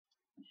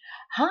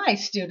Hi,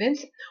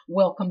 students.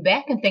 Welcome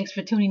back and thanks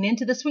for tuning in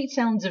to the Sweet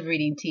Sounds of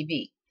Reading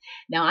TV.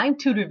 Now, I'm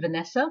Tutor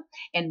Vanessa,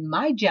 and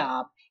my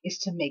job is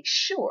to make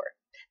sure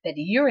that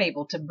you're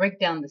able to break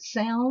down the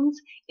sounds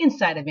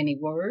inside of any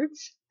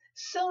words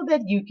so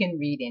that you can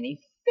read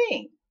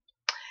anything.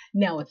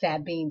 Now, with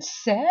that being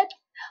said,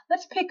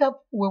 let's pick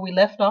up where we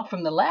left off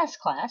from the last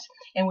class,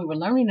 and we were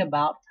learning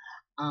about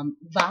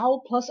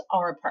vowel plus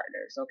R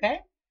partners, okay?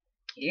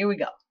 Here we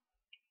go.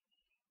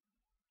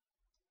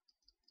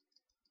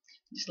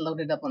 Just load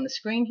it up on the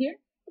screen here.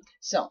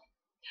 So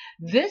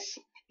this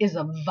is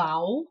a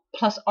vowel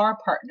plus R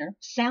partner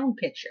sound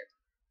picture.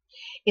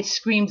 It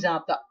screams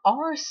out the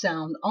R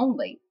sound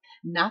only,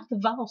 not the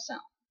vowel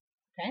sound.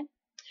 Okay?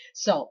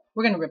 So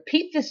we're going to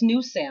repeat this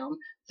new sound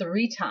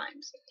 3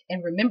 times.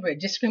 And remember, it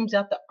just screams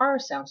out the R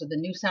sound. So the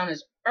new sound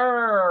is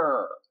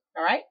R.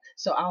 All right?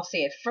 So I'll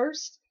say it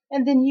first,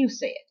 and then you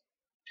say it.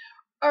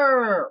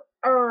 R.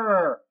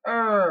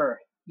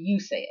 You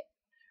say it.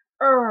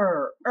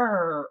 R.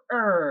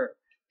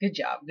 Good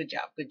job, good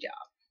job, good job.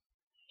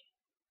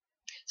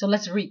 So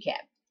let's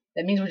recap.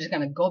 That means we're just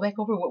going to go back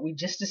over what we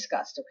just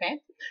discussed,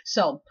 okay?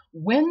 So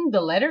when the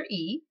letter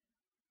E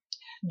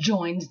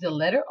joins the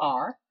letter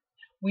R,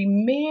 we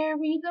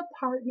marry the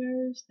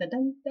partners,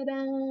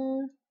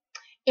 da-dun-da-da,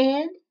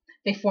 and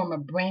they form a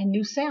brand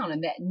new sound,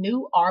 and that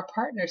new R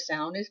partner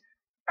sound is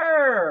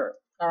all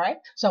right?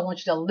 So I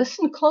want you to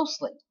listen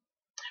closely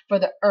for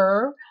the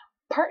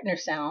partner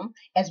sound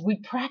as we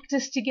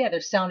practice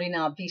together sounding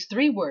out these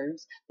 3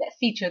 words that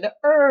feature the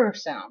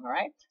sound, all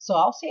right? So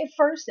I'll say it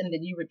first and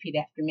then you repeat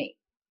after me.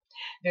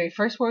 The very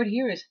first word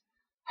here is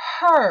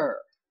her.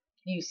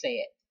 You say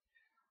it.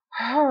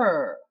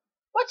 Her.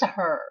 What's a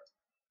her?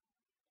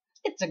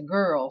 It's a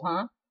girl,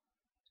 huh?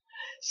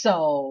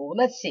 So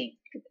let's see.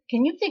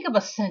 Can you think of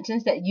a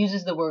sentence that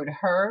uses the word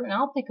her? And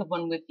I'll think of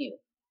one with you.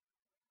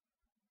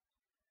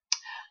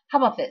 How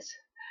about this?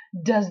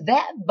 Does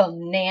that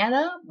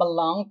banana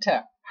belong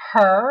to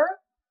her?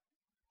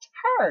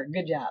 Her.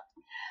 Good job.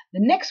 The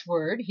next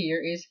word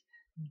here is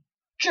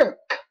jerk.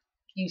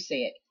 You say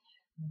it.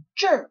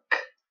 Jerk.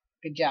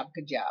 Good job.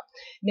 Good job.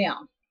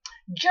 Now,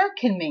 jerk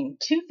can mean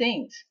 2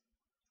 things.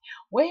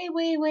 Way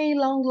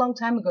long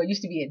time ago, it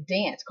used to be a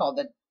dance called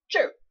the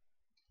jerk.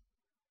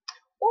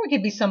 Or it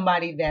could be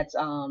somebody that's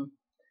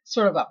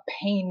sort of a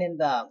pain in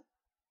the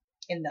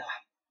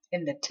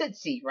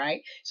tootsie,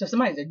 right? So if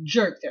somebody's a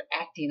jerk, they're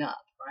acting up.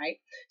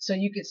 Right? So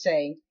you could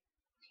say,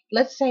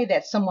 let's say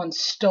that someone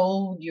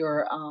stole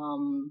your,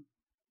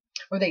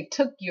 or they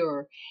took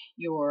your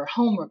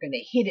homework and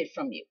they hid it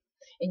from you.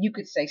 And you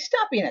could say,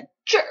 stop being a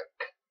jerk.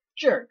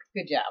 Jerk.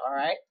 Good job. All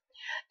right.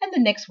 And the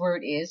next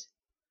word is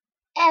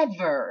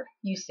ever.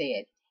 You say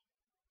it.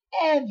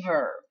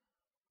 Ever.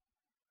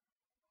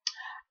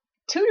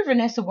 Tutor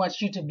Vanessa wants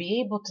you to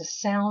be able to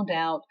sound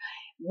out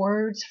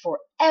words for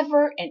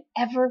ever and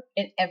ever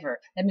and ever.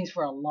 That means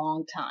for a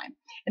long time.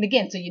 And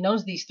again, so you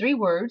notice these 3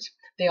 words,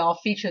 they all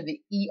feature the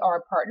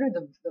ER partner,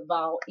 the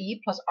vowel E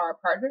plus R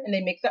partner, and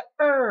they make the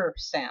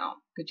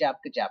sound. Good job,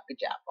 good job, good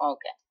job.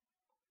 Okay.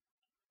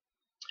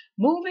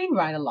 Moving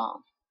right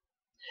along.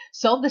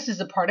 So this is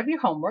a part of your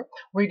homework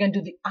where you're going to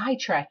do the eye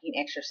tracking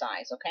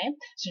exercise, okay?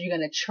 So you're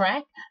going to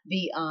track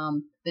the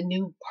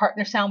new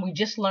partner sound we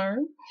just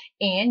learned,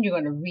 and you're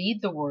going to read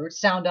the words,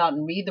 sound out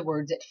and read the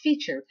words that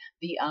feature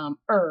the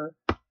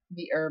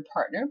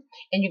partner,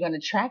 and you're going to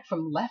track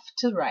from left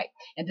to right.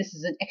 And this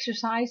is an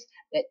exercise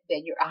that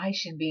your eyes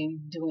should be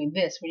doing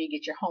this when you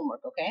get your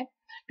homework, okay?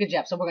 Good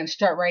job. So we're going to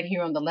start right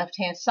here on the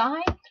left-hand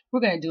side.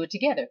 We're going to do it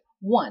together.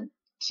 1,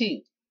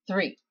 2,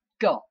 3,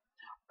 go.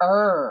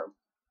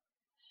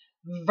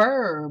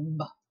 Verb,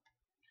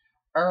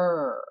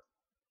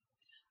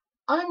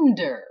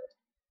 under,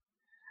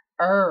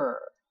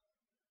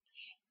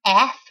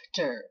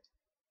 after,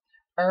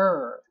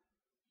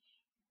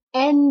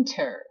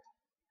 enter,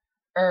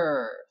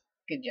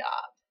 Good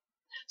job.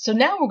 So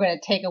now we're going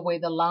to take away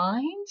the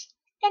lines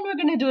and we're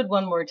going to do it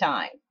one more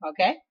time,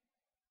 okay?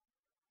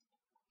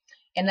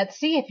 And let's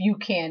see if you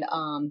can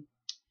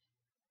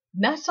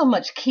not so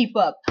much keep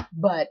up,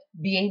 but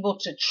be able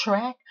to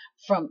track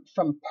from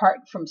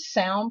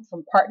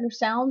partner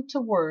sound to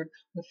word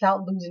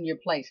without losing your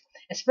place.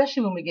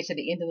 Especially when we get to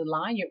the end of the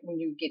line, when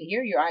you get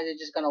here, your eyes are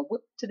just going to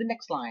whip to the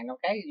next line,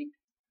 okay?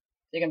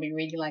 You're going to be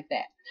reading like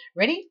that.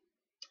 Ready?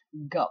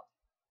 Go.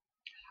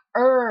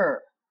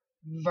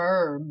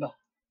 Verb.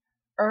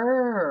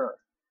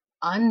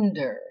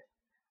 Under.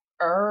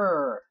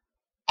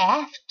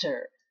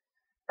 After.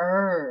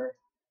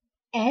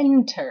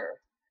 Enter.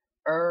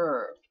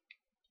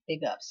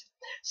 Big ups.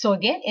 So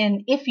again,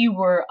 and if you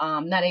were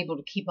not able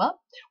to keep up,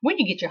 when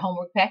you get your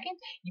homework packet,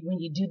 when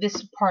you do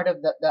this part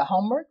of the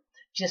homework,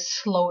 just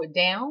slow it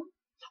down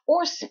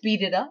or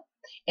speed it up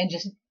and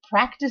just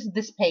practice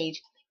this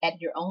page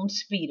at your own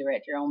speed or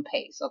at your own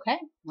pace, okay?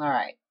 All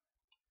right.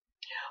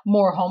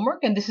 More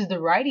homework, and this is the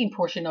writing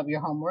portion of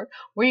your homework,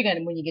 where you're going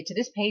to, when you get to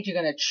this page, you're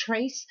going to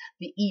trace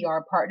the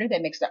ER partner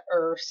that makes the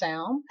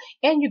sound,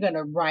 and you're going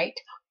to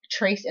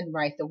trace and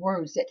write the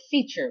words that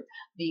feature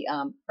the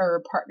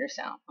partner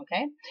sound,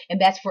 okay? And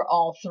that's for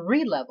all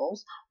three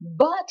levels.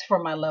 But for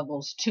my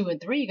levels 2 and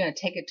 3, you're going to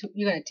take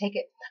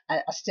it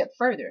a step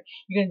further.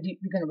 You're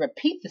going to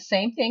repeat the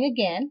same thing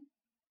again,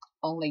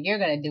 only you're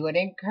going to do it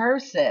in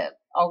cursive,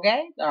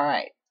 okay? All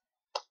right.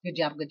 Good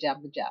job, good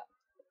job, good job.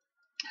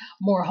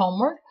 More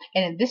homework,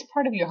 and in this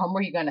part of your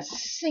homework, you're going to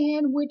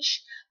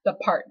sandwich the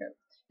partner.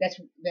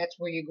 That's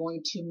where you're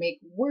going to make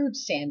word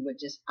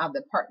sandwiches of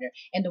the partner.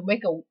 And to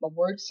make a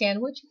word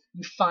sandwich,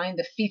 you find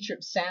the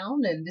featured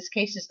sound. In this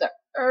case, it's the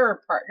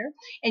partner,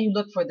 and you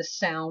look for the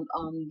sound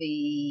on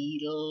the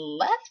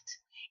left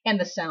and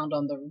the sound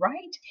on the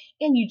right,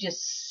 and you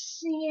just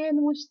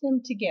sandwich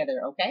them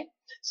together. Okay.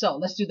 So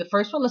let's do the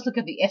first one. Let's look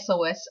at the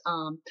SOS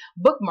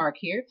bookmark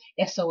here.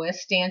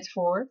 SOS stands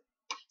for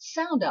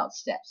sound out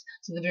steps.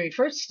 So the very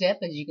first step,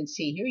 as you can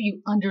see here,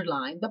 you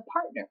underline the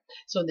partner.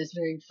 So in this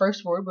very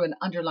first word, we're going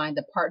to underline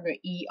the partner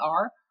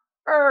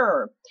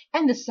ER.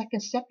 And the second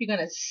step, you're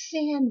going to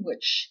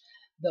sandwich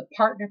the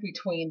partner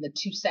between the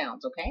two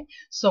sounds, okay?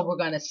 So we're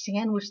going to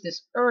sandwich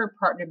this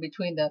partner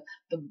between the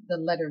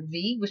letter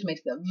V, which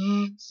makes the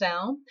V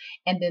sound,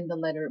 and then the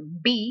letter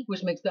B,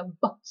 which makes the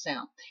B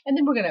sound. And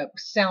then we're going to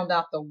sound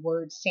out the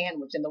word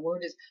sandwich, and the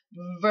word is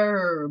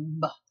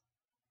verb.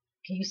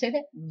 Can you say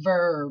that?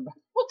 Verb.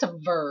 What's a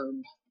verb?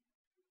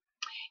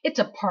 It's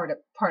a part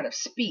of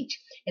speech,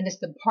 and it's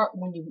the part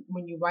when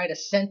you write a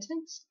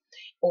sentence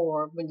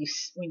or when you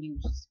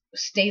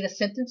state a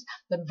sentence.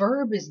 The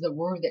verb is the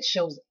word that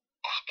shows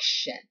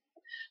action.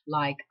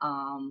 Like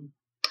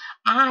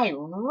I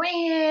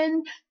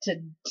ran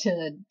to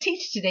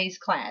teach today's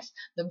class.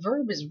 The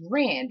verb is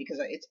ran because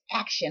it's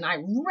action. I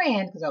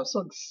ran because I was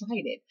so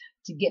excited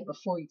to get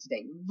before you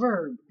today.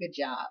 Verb. Good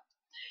job.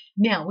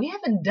 Now, we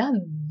haven't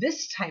done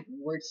this type of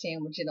word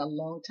sandwich in a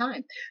long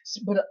time.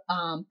 So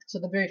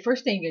the very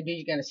first thing you're going to do,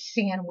 you're going to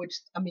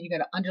you're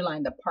going to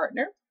underline the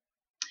partner.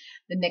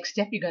 The next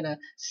step, you're going to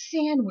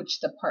sandwich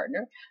the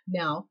partner.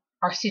 Now,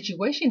 our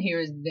situation here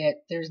is that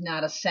there's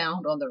not a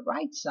sound on the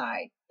right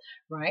side,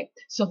 right?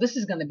 So this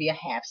is going to be a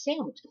half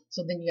sandwich.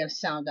 So then you're going to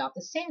sound out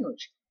the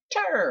sandwich.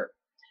 Tur.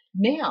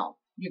 Now,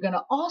 you're going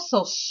to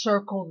also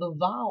circle the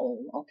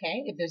vowel,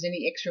 okay? If there's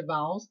any extra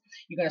vowels,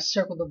 you're going to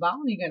circle the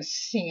vowel. You're going to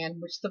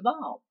sandwich the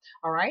vowel,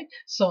 all right?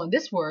 So in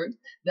this word,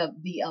 the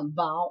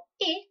vowel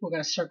I, we're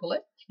going to circle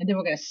it, and then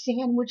we're going to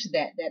sandwich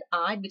that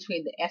I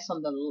between the S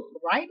on the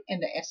right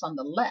and the S on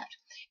the left,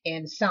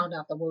 and sound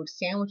out the word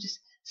sandwiches.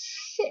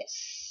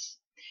 Sis.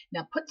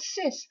 Now put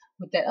sis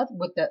with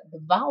the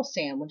vowel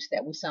sandwich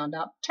that we sound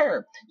out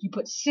ter. You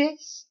put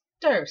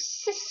sister,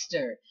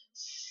 sister,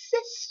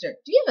 sister.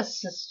 Do you have a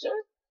sister?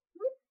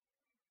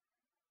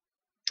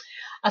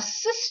 A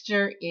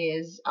sister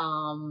is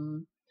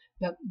the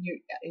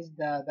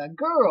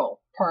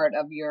girl part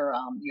of your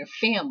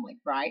family,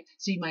 right?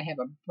 So you might have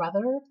a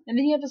brother and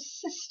then you have a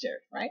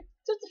sister, right?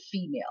 So it's a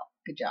female.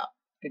 Good job.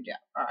 Good job.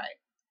 All right.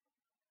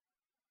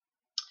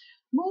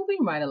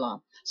 Moving right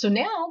along. So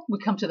now we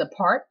come to the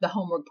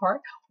homework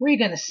part, where you're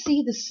going to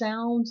see the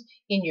sounds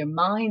in your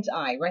mind's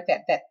eye, right?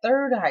 That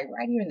third eye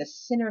right here in the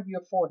center of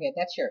your forehead.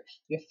 That's your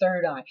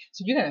third eye.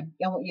 So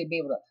I want you to be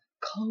able to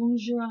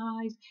close your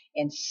eyes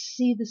and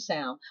see the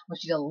sound. I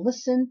want you to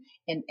listen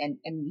and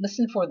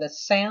listen for the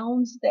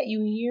sounds that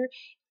you hear,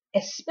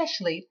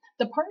 especially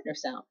the partner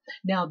sound.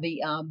 Now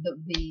the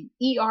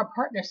ER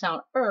partner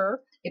sound,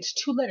 it's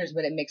two letters,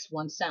 but it makes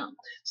one sound.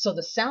 So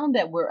the sound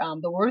that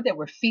the word that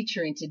we're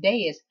featuring today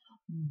is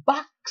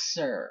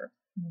boxer.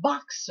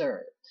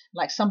 Boxer.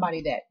 Like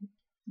somebody that,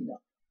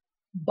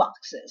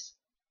 boxes,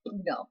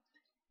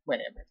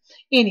 whatever.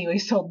 Anyway,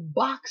 so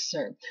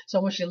boxer. So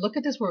I want you to look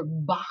at this word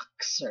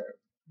boxer.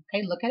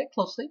 Okay, look at it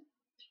closely.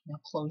 Now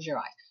close your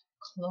eyes.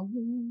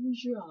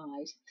 Close your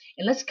eyes.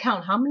 And let's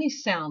count how many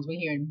sounds we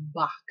hear in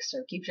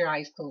boxer. Keep your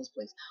eyes closed,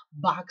 please.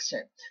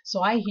 Boxer.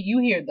 So you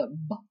hear the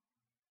b,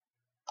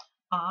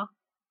 a,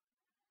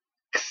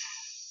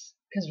 x.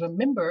 Because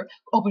remember,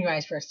 open your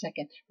eyes for a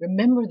second.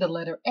 Remember the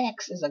letter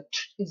X is a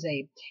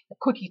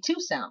quickie 2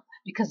 sound,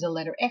 because the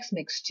letter X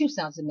makes 2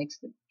 sounds. It makes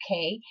the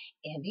K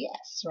and the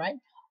S, right?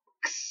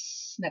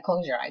 Now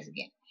close your eyes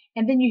again.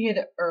 And then you hear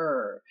the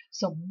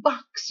So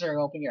boxer,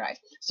 open your eyes.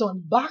 So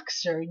in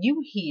boxer,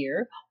 you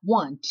hear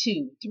 1,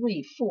 2,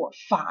 3, 4,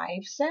 5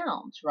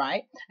 sounds,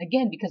 right?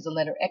 Again, because the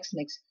letter X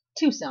makes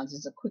 2 sounds.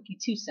 It's a quickie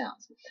 2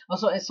 sounds.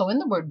 Also, so in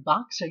the word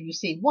boxer, you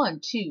see 1,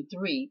 2,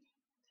 3,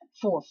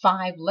 4,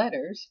 5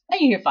 letters.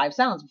 And you hear 5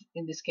 sounds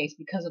in this case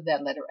because of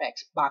that letter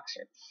X,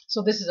 boxer.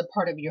 So this is a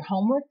part of your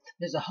homework.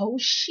 There's a whole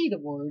sheet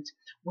of words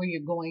where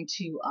you're going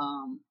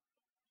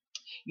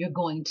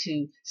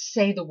to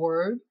say the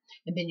word,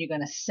 and then you're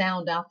going to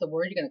sound out the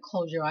word. You're going to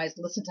close your eyes,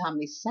 listen to how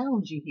many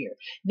sounds you hear.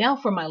 Now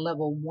for my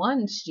level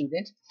 1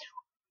 student,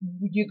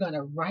 you're going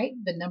to write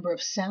the number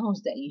of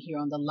sounds that you hear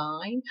on the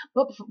line.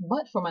 But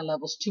for my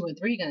levels 2 and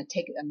 3, you're going to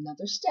take it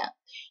another step.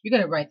 You're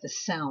going to write the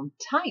sound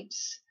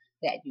types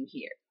that you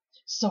hear.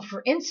 So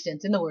for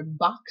instance, in the word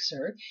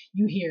boxer,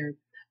 you hear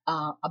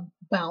a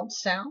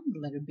bounce sound, the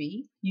letter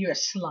B. You hear a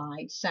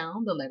slide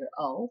sound, the letter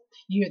O.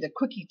 You hear the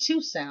quickie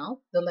to sound,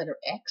 the letter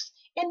X.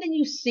 And then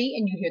you see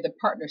and you hear the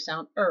partner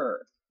sound,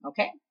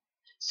 Okay?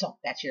 So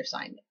that's your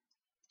assignment.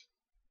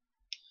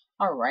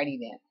 Alrighty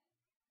then.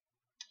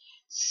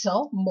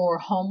 So more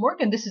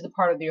homework, and this is the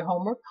part of your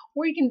homework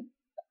where you can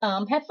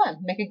have fun,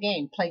 make a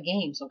game, play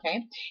games,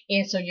 okay?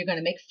 And so you're going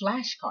to make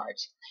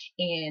flashcards,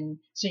 and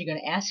so you're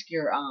going to ask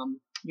your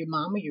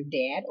mom or your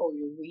dad or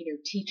your reader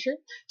teacher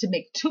to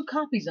make 2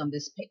 copies on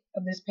this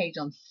page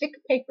on thick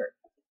paper.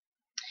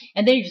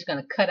 And then you're just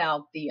going to cut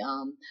out the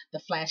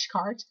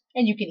flashcards,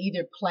 and you can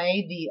either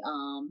play the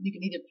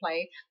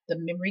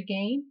memory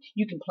game,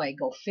 you can play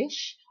Go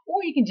Fish,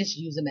 or you can just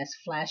use them as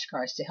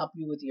flashcards to help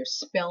you with your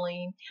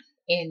spelling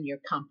and your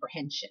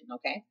comprehension.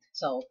 Okay,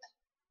 so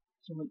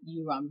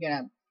you're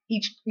gonna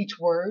each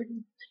word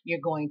you're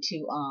going to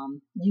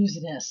use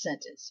it in a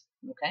sentence.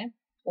 Okay,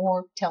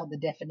 or tell the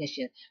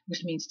definition,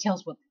 which means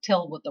tell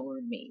what the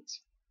word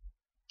means.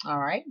 All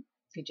right,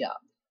 good job.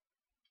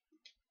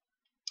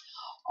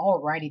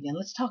 Alrighty then,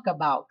 let's talk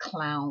about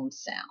clown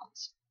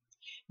sounds.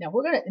 Now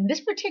we're gonna, in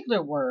this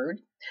particular word,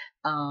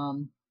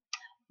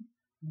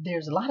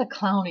 there's a lot of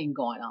clowning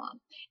going on.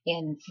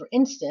 And for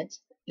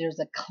instance, there's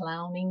a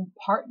clowning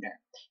partner.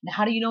 Now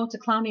how do you know it's a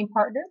clowning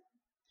partner?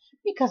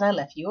 Because I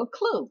left you a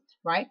clue,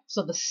 right?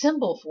 So the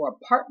symbol for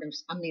a partner,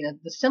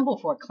 the symbol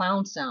for a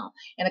clown sound.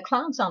 And a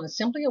clown sound is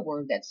simply a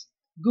word that's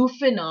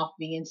goofing off,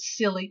 being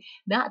silly,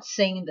 not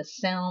saying the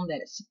sound that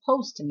it's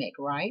supposed to make,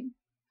 right?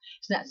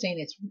 It's not saying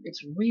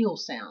it's real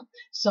sound.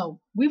 So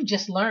we've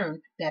just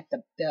learned that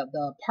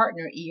the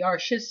partner ER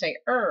should say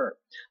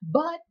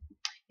but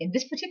in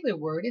this particular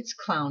word, it's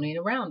clowning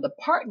around. The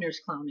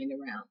partner's clowning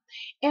around.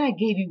 And I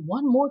gave you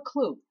one more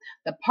clue.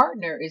 The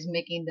partner is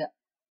making the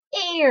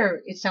air.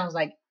 It sounds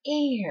like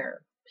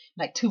air.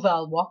 Like 2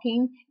 vowel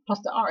walking plus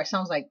the R. It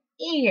sounds like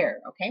air.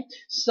 Okay?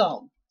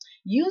 So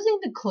using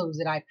the clues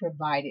that I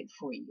provided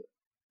for you.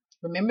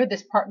 Remember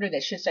this partner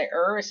that should say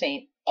is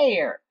saying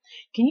air.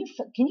 Can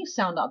you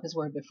sound out this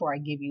word before I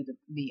give you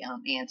the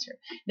answer?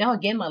 Now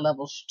again, my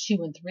levels 2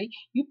 and 3,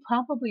 you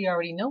probably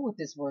already know what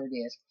this word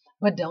is,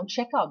 but don't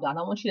check out. I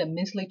don't want you to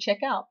mentally check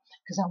out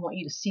because I want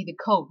you to see the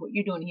code. What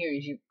you're doing here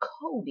is you're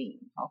coding,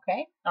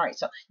 okay? All right,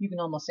 so you can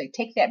almost say,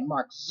 take that,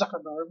 Mark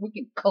Zuckerberg. We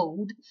can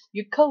code.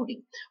 You're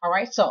coding. All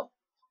right, so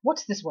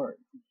what's this word?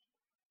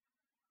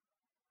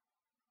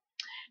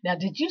 Now,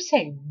 did you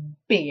say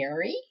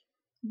berry?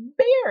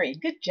 Berry.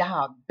 Good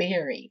job,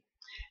 berry.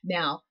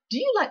 Now, do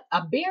you like,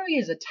 a berry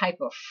is a type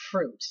of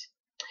fruit,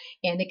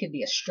 and it could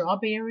be a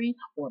strawberry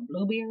or a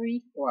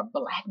blueberry or a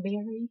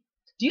blackberry.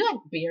 Do you like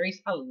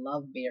berries? I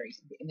love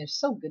berries, and they're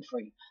so good for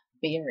you.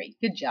 Berry.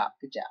 Good job,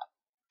 good job.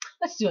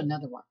 Let's do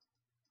another one.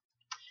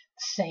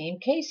 Same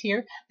case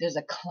here. There's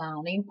a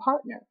clowning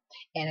partner,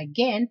 and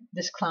again,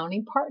 this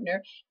clowning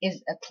partner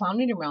is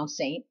clowning around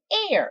saying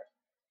air.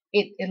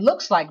 It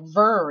looks like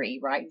very,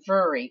 right?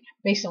 Very,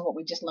 based on what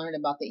we just learned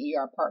about the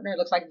ER partner. It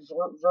looks like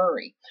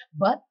very,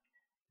 but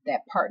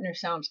that partner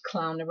sounds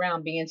clown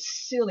around, being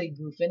silly,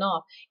 goofing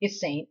off. It's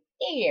saying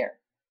air.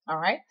 All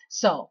right?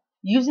 So,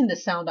 using the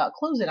sound out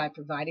clues that I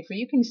provided for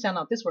you, can you sound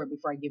out this word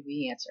before I give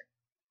you the answer?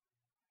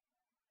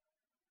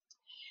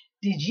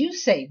 Did you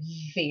say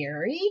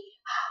very?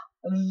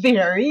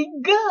 Very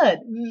good.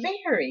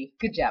 Very.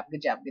 Good job,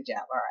 good job, good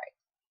job. All right.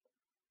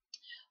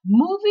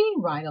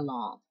 Moving right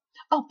along.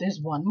 Oh, there's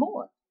one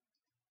more.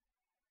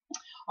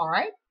 All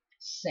right.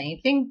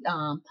 Same thing.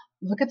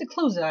 Look at the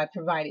clues that I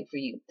provided for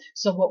you.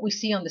 So what we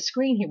see on the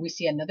screen here, we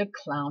see another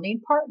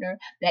clowning partner.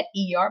 That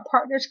ER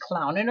partner's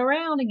clowning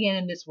around again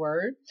in this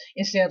word.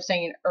 Instead of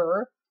saying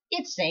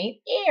it's saying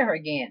air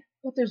again.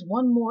 But there's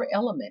one more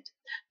element.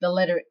 The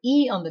letter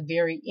E on the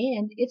very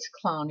end, it's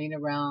clowning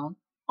around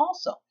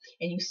also.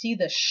 And you see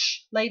the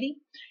sh lady?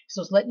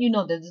 So it's letting you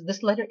know that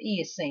this letter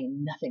E is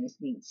saying nothing. It's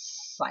being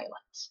silent.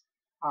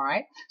 All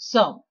right?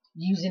 So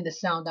using the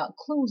sound out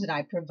clues that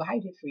I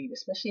provided for you,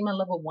 especially my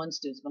level 1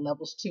 students, my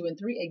levels 2 and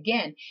 3.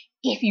 Again,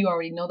 if you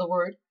already know the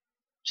word,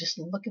 just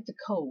look at the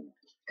code.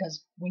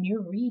 Because when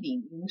you're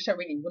reading, when you start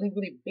reading really,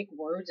 really big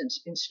words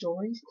and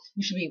stories,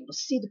 you should be able to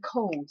see the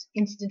codes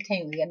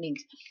instantaneously. That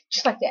means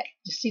just like that,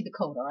 just see the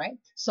code, all right?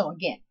 So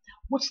again,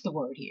 what's the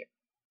word here?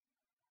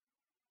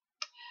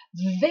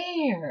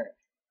 There.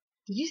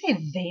 Did you say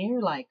there?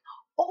 Like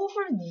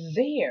over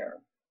there.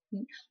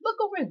 Look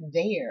over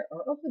there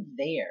or over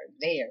there.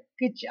 There.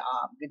 Good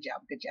job. Good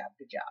job. Good job.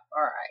 Good job.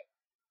 All right.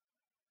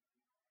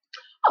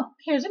 Oh,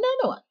 here's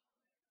another one.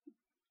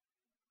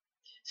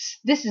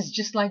 This is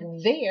just like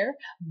there,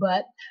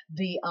 but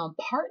the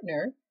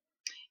partner,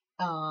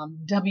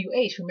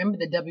 WH. Remember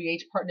the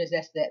WH partners,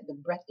 that's the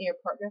breath air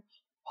partner.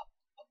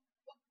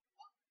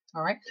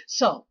 All right.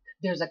 So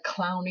there's a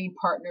clowning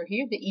partner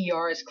here. The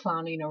ER is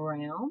clowning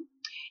around,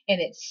 and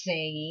it's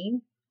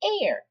saying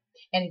air.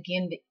 And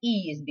again, the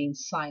E is being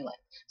silent.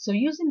 So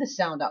using the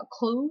sound out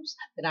clues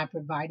that I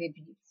provided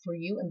for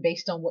you, and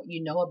based on what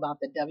you know about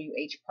the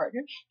WH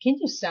partner, can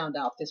you sound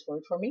out this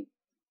word for me?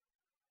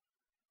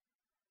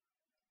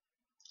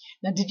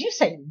 Now, did you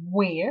say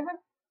where?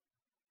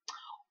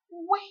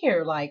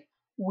 Where, like,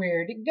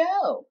 where'd it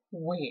go?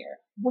 Where?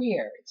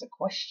 It's a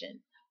question.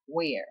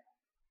 Where?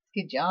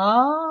 Good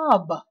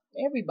job,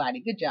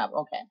 everybody. Good job.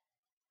 Okay.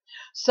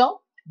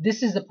 So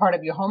this is the part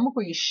of your homework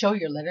where you show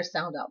your letter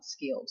sound out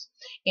skills.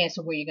 And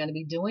so what you're going to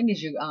be doing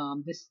is you're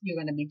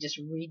going to be just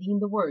reading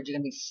the words. You're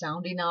going to be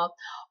sounding out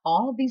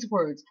all of these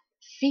words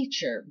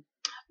feature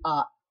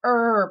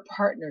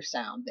partner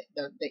sound,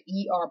 the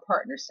ER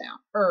partner sound,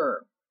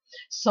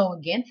 So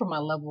again, for my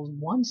level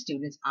 1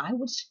 students, I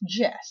would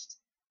suggest,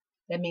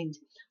 that means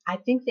I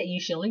think that you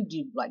should only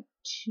do like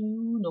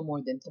 2, no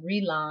more than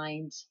 3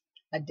 lines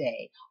a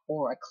day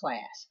or a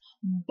class.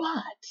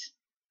 But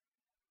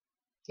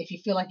if you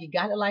feel like you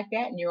got it like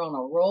that and you're on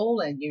a roll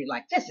and you're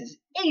like, this is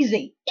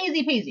easy,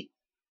 easy peasy,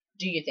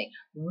 do your thing.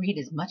 Read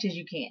as much as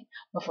you can.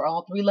 But for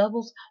all 3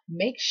 levels,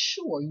 make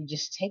sure you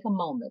just take a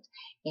moment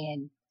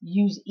and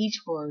use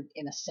each word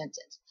in a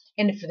sentence.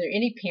 And if there are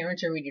any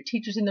parents or reader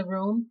teachers in the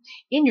room,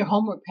 in your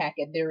homework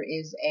packet, there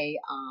is a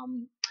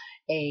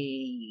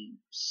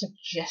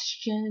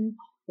suggestion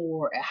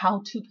or a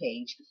how-to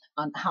page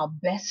on how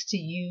best to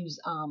use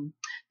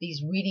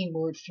these reading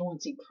word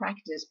fluency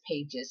practice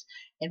pages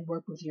and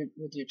work with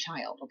your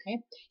child.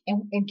 Okay,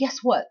 and guess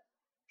what?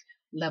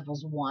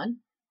 Levels 1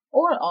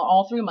 or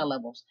all 3 of my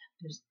levels,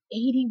 there's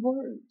 80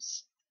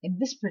 words in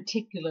this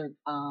particular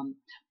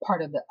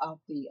part of the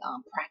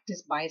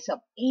practice by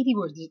itself. 80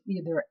 words.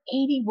 There are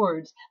 80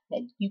 words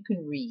that you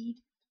can read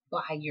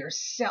by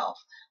yourself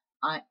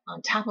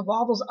on top of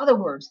all those other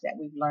words that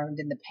we've learned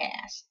in the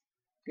past.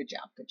 Good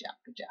job, good job,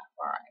 good job.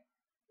 All right.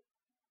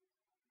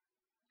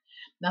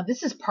 Now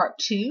this is part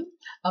 2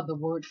 of the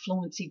word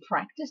fluency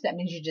practice. That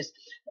means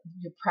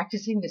you're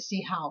practicing to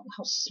see how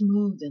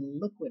smooth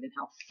and liquid and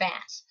how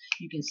fast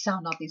you can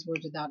sound out these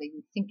words without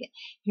even thinking.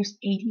 Here's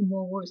 80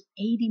 more words.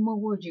 80 more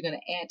words you're going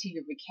to add to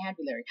your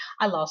vocabulary.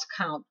 I lost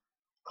count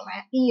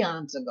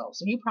eons ago.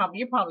 So you're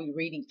probably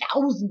reading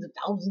thousands and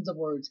thousands of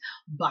words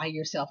by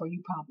yourself, or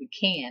you probably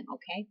can.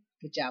 Okay,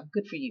 good job,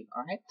 good for you.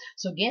 All right.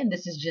 So again,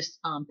 this is just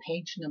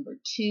page number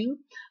 2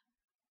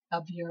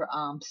 of your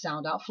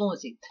sound out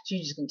fluency. So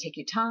you're just going to take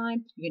your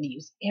time. You're going to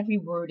use every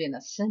word in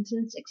a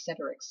sentence,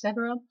 etc.,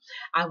 etc.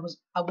 I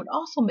would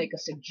also make a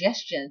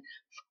suggestion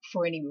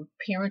for any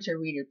parents or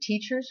reader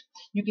teachers.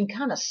 You can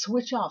kind of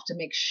switch off to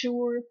make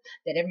sure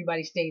that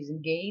everybody stays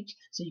engaged.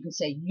 So you can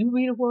say, you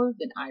read a word,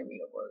 then I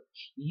read a word.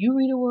 You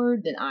read a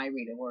word, then I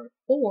read a word.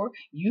 Or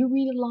you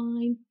read a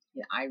line,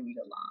 then I read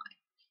a line.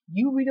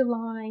 You read a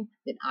line,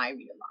 then I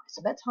read a line.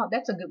 So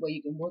that's a good way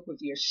you can work with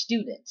your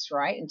students,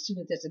 right? And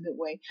students, that's a good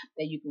way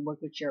that you can work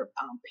with your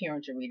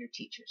parents or reader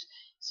teachers.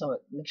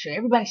 So make sure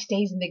everybody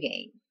stays in the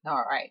game.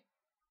 All right.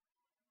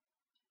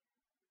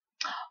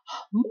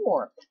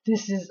 More.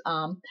 This is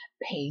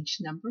page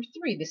number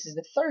 3. This is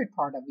the third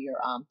part of your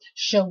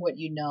show what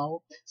you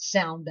know,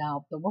 sound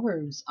out the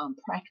words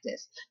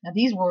practice. Now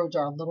these words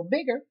are a little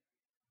bigger,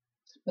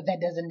 but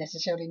that doesn't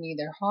necessarily mean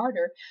they're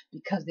harder,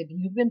 because if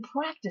you've been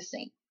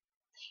practicing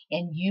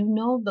and you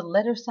know the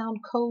letter sound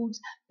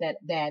codes that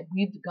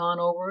we've gone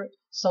over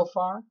so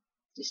far,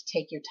 just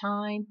take your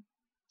time,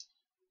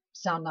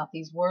 sound out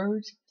these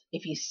words.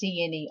 If you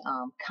see any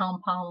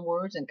compound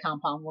words, and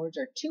compound words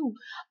are two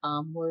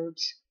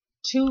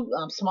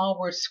small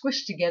words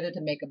squished together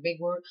to make a big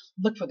word,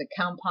 look for the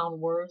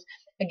compound words.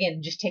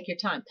 Again, just take your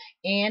time.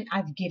 And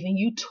I've given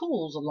you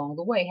tools along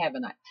the way,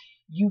 haven't I?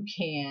 You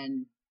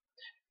can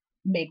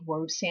make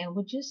word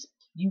sandwiches.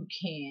 You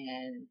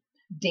can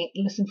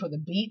listen for the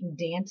beat and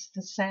dance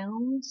the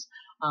sounds.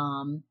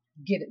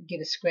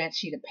 Get a scratch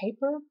sheet of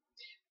paper.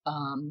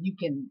 You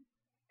can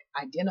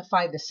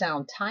identify the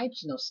sound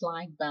types,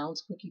 slide,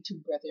 bounce, quickie, two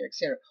breath,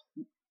 etc.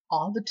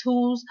 All the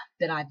tools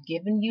that I've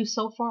given you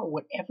so far,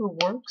 whatever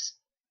works,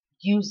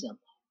 use them.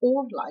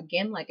 Or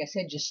again, like I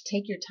said, just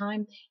take your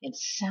time and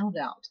sound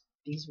out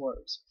these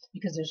words,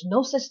 because there's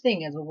no such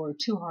thing as a word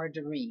too hard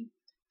to read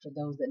for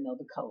those that know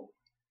the code.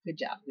 Good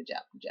job, good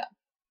job, good job.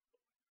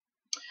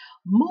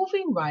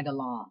 Moving right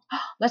along,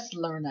 let's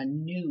learn a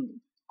new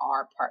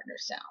R partner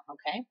sound,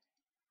 okay?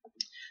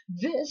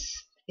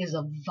 This is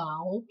a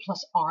vowel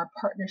plus R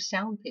partner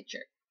sound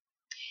picture.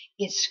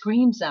 It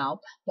screams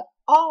out the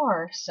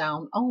R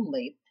sound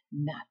only,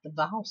 not the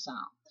vowel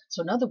sound.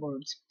 So in other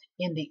words,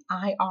 in the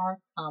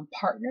IR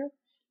partner,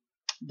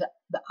 the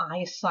I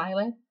is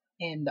silent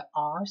and the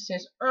R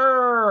says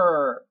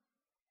 "er."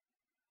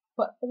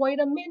 But wait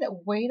a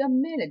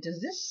minute. Does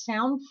this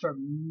sound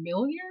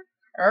familiar?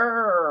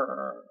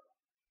 Er.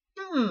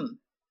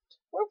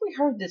 Where have we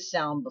heard this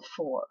sound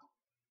before?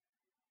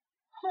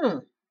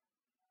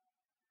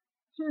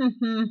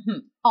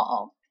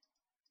 Uh-oh.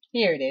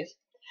 Here it is.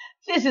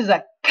 This is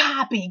a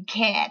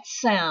copycat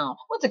sound.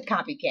 What's a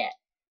copycat?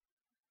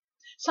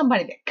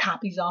 Somebody that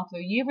copies off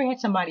of you. You ever had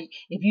somebody,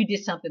 if you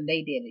did something,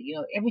 they did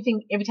it.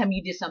 Every time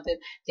you did something,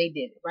 they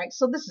did it, right?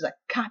 So this is a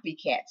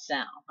copycat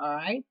sound, all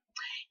right?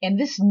 And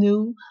this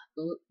new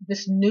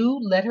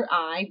letter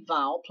I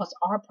vowel plus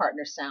R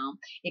partner sound,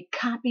 it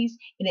copies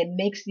and it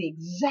makes the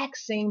exact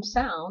same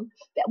sound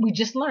that we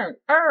just learned,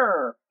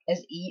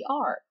 as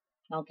ER.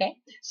 Okay,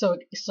 so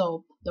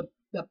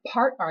the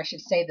part, or I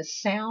should say the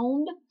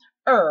sound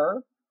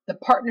the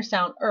partner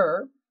sound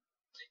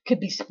could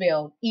be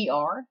spelled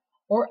ER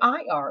or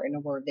IR in a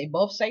word. They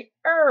both say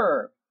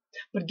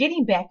But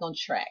getting back on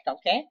track,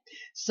 okay?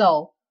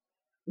 So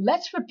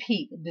let's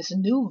repeat this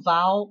new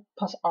vowel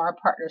plus R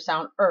partner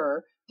sound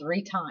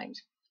 3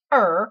 times.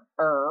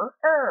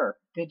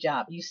 Good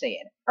job. You say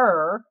it.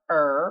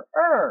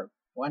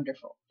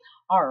 Wonderful.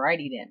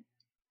 Alrighty then.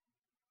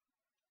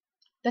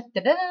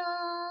 Da-da-da.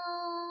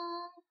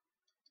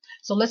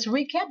 So let's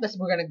recap this.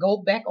 We're going to go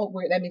back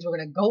over. That means we're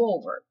going to go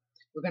over.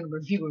 We're going to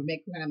review. We're going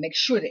to make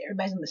sure that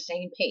everybody's on the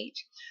same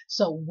page.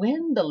 So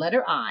when the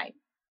letter I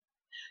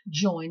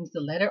joins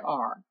the letter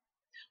R,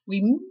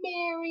 we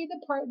marry the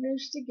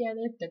partners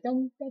together,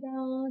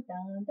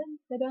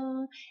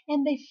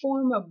 and they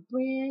form a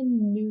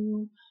brand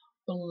new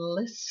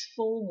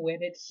blissful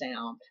wedded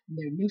sound.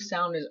 Their new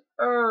sound is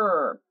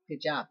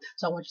Good job.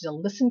 So I want you to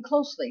listen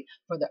closely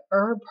for the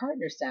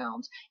partner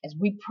sounds as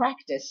we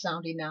practice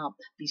sounding out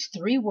these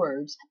 3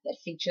 words that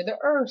feature the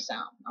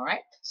sound. All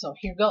right. So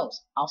here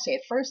goes. I'll say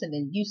it first, and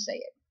then you say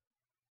it.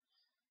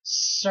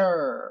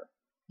 Sir.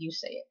 You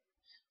say it.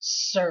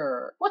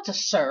 Sir. What's a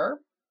sir?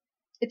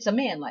 It's a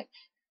man, like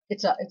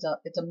it's a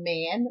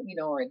man,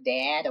 or a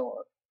dad,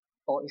 or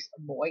a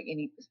boy,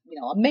 a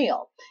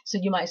male. So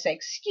you might say,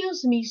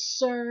 "Excuse me,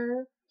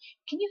 sir.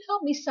 Can you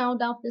help me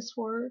sound out this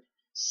word?"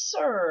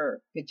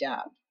 Sir. Good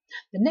job.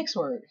 The next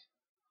word,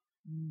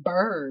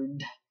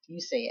 bird.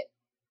 You say it.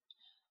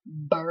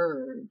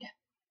 Bird.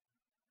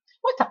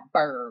 What's a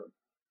bird?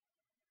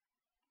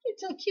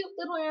 It's a cute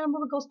little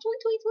animal that goes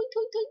tweet, tweet, tweet,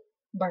 tweet, tweet.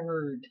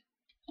 Bird.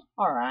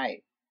 All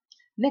right.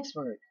 Next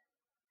word,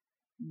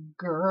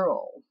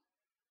 girl.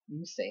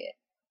 You say it.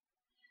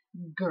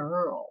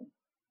 Girl.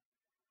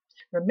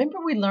 Remember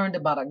we learned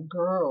about a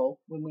girl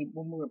when we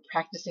were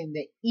practicing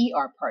the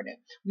ER partner.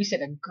 We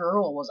said a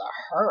girl was a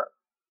her.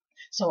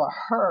 So a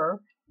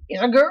her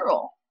is a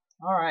girl.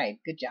 All right.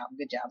 Good job.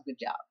 Good job. Good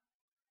job.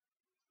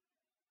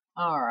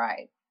 All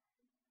right.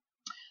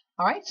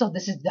 All right. So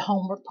this is the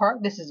homework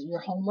part. This is your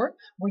homework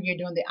where you're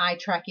doing the eye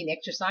tracking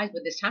exercise,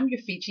 but this time you're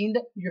featuring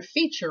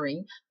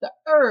the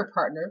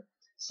partner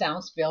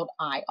sound spelled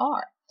IR.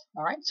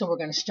 All right. So we're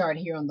going to start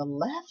here on the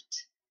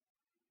left.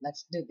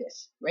 Let's do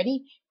this.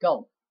 Ready?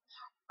 Go.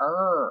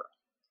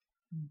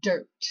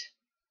 Dirt.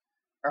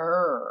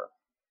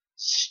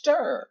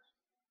 Stir.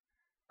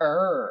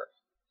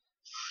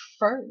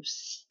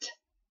 First.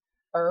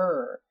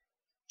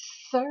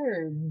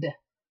 Third.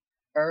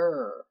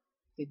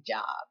 Good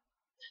job.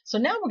 So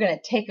now we're going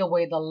to take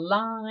away the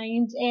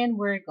lines and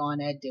we're going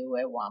to do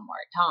it one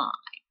more time.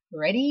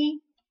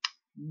 Ready?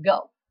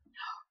 Go.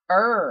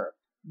 Dirt.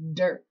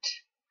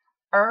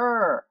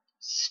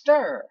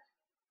 Stir.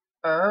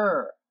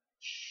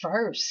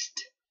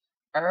 First.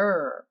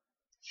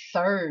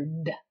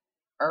 Third.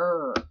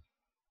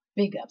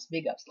 Big ups,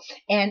 big ups.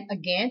 And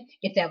again,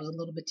 if that was a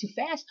little bit too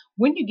fast,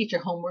 when you get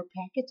your homework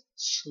packets,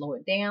 slow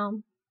it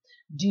down.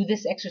 Do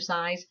this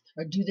exercise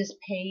or do this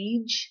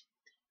page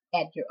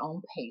at your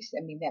own pace.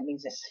 I mean, that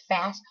means as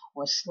fast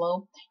or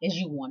slow as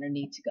you want or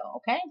need to go,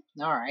 okay?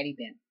 All righty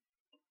then.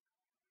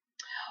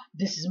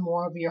 This is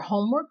more of your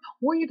homework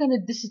where you're going to,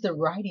 this is the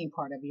writing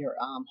part of your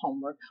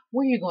homework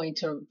where you're going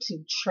to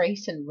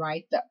trace and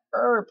write the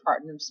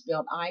partner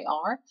spelled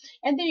IR,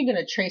 and then you're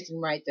going to trace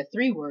and write the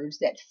 3 words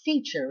that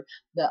feature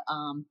the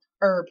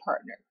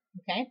partner,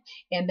 okay?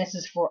 And this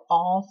is for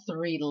all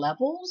 3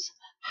 levels.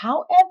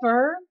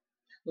 However,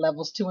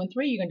 levels 2 and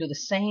 3, you're going to do the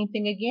same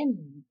thing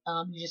again.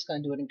 You're just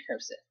going to do it in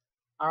cursive.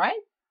 All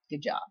right?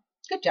 Good job.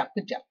 Good job.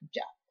 Good job. Good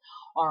job.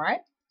 All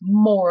right.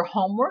 More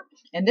homework.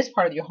 And this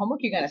part of your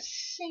homework, you're going to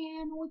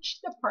sandwich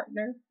the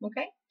partner.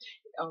 Okay?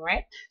 All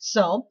right.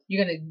 So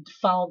you're going to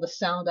follow the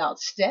sound out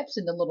steps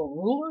in the little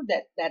ruler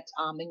that's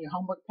in your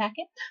homework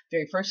packet.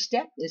 Very first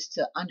step is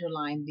to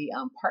underline the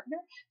partner.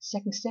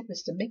 Second step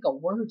is to make a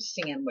word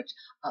sandwich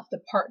of the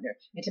partner.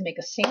 And to make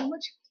a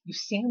sandwich, you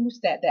sandwich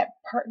that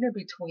partner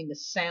between the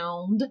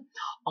sound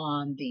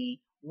on the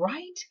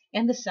right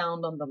and the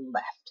sound on the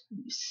left.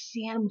 You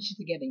sandwich it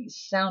together. You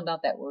sound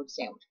out that word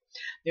sandwich.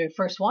 Very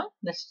first one,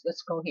 let's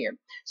go here.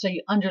 So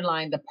you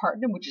underline the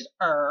partner, which is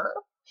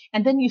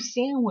and then you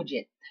sandwich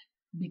it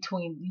you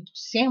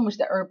sandwich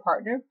the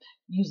partner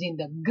using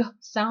the g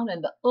sound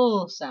and the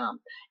sound.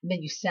 And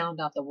then you sound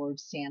out the word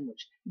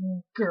sandwich.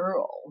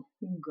 Girl.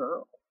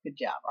 Good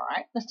job. All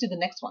right. Let's do the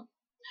next one.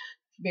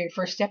 Very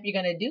first step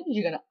you're going to do is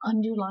you're going to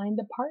underline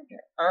the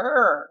partner.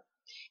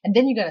 And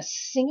then you're going to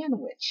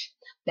sandwich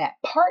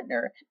that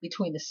partner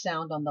between the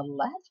sound on the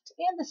left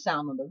and the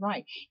sound on the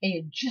right. And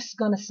you're just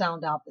going to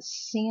sound out the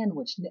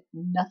sandwich,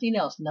 nothing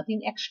else,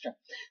 nothing extra.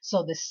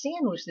 So the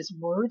sandwich, this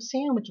word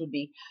sandwich would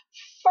be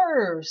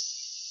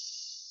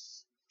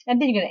first.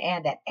 And then you're going to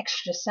add that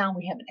extra sound.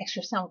 We have an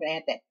extra sound. We're going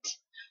to add that t.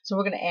 So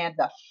we're going to add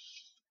the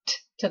t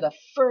to the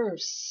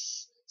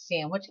first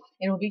sandwich.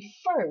 And it will be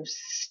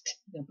first.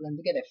 They'll blend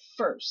together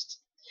first.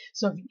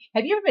 So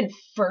have you ever been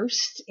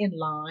first in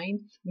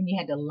line when you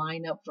had to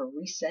line up for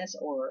recess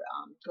or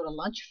go to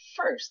lunch?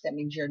 First, that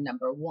means you're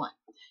number 1.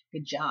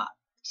 Good job.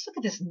 Let's look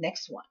at this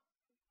next one.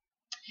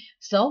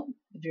 So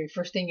the very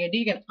first thing you're going to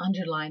do, you're going to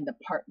underline the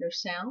partner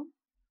sound.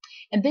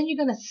 And then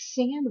you're going to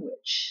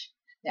sandwich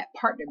that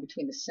partner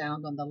between the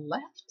sound on the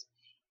left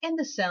and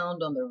the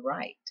sound on the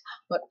right.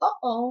 But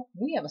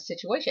we have a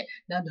situation.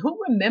 Now, who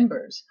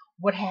remembers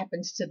what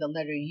happens to the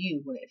letter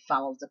U when it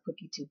follows the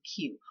cookie to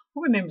Q?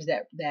 Who remembers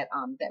that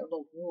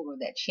little rule or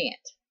that chant?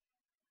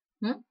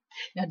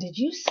 Now, did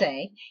you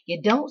say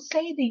you don't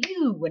say the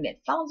U when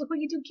it follows the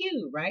cookie to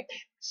Q, right?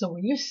 So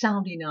when you're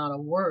sounding out a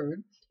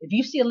word, if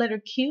you see a letter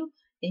Q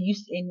and you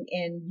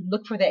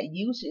look for that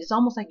U, it's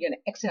almost like you're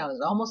gonna exit out.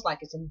 It's almost like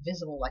it's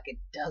invisible, like it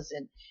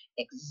doesn't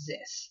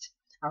exist.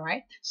 All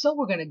right. So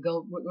we're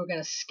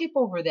gonna skip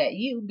over that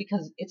U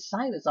because it's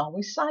silent. It's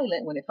always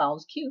silent when it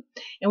follows Q,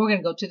 and we're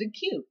gonna go to the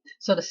Q.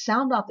 So to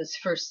sound out this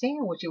first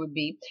sandwich, it would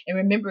be, and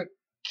remember,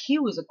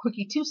 Q is a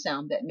quickie 2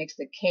 sound that makes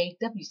the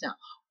KW sound.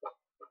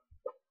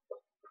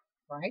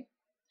 Right?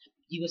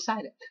 You was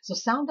silent. So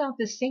sound out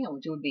this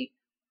sandwich. It would be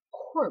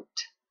quirt,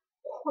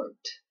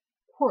 quirt,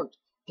 quirt.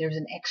 There's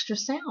an extra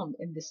sound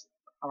in this.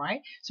 All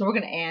right. So we're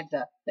going to add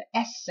the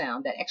S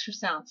sound, that extra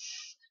sound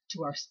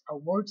to our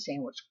word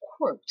sandwich,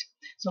 quirt.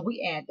 So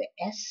we add the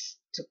S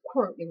to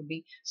quirt. It would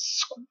be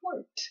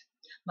squirt.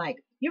 Like,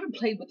 you ever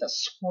played with a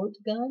squirt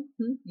gun?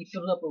 You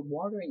fill it up with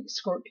water and you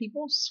squirt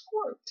people?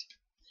 Squirt.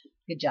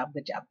 Good job,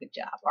 good job, good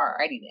job. All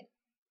righty then.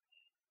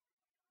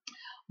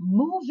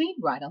 Moving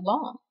right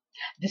along.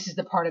 This is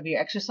the part of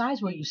your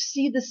exercise where you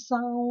see the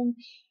sound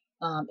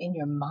in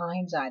your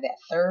mind's eye, that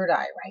third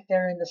eye right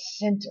there in the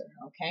center,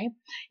 okay?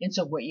 And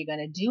so what you're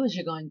going to do is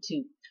you're going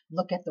to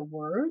look at the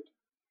word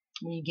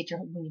when you do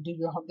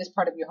this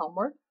part of your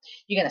homework.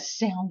 You're going to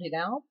sound it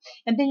out,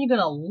 and then you're going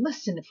to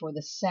listen for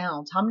the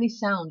sounds, how many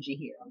sounds you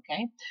hear,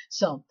 okay?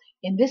 So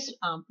in this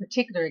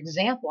particular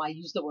example, I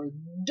use the word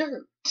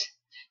dirt.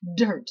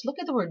 Dirt. Look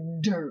at the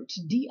word dirt.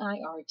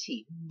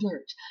 D-I-R-T.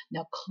 Dirt.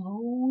 Now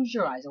close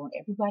your eyes. I want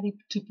everybody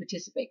to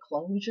participate.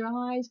 Close your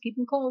eyes. Keep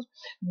them closed.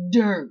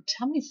 Dirt.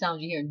 How many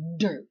sounds you hear?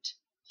 Dirt.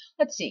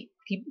 Let's see.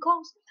 Keep them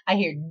closed. I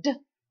hear D.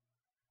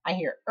 I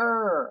hear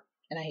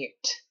and I hear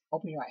T.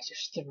 Open your eyes.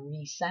 There's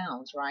 3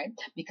 sounds, right?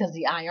 Because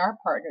the IR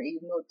partner,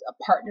 even though a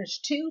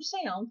partner's 2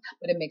 sounds,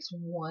 but it makes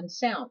 1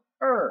 sound.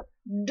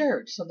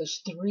 Dirt. So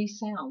there's 3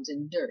 sounds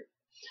in dirt.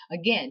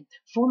 Again,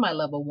 for my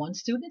level 1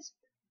 students,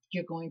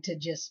 you're going to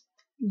just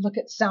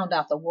sound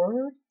out the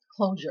word,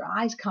 close your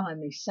eyes, count how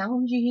many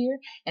sounds you hear,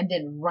 and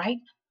then write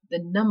the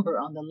number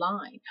on the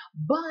line.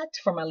 But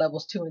for my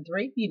levels 2 and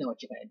 3, you know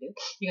what you're going to do.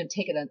 You're going to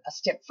take it a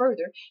step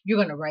further. You're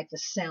going to write the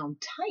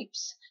sound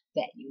types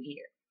that you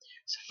hear.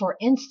 So for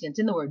instance,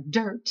 in the word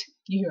dirt,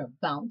 you hear a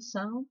bounce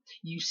sound,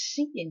 you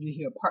see and you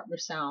hear a partner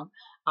sound,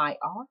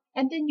 IR,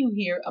 and then you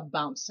hear a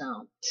bounce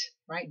sound, T,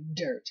 right?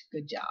 Dirt.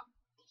 Good job.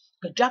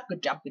 Good job,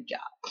 good job, good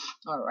job.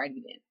 All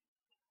righty then.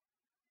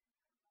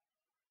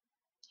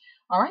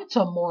 All right,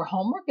 so more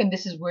homework, and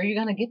this is where you're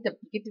gonna get to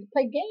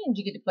play games.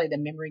 You get to play the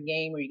memory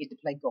game, or you get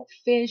to play Go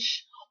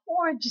Fish,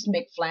 or just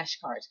make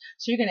flashcards.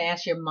 So you're gonna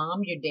ask your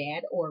mom, your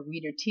dad, or a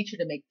reader teacher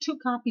to make 2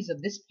 copies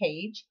of this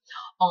page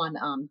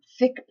on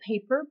thick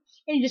paper,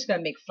 and you're just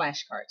gonna make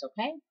flashcards,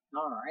 okay?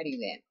 All righty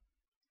then.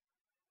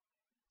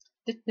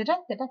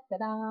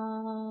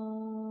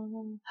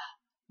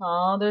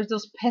 Oh, there's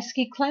those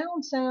pesky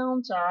clown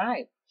sounds. All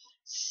right.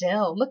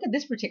 So look at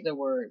this particular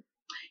word.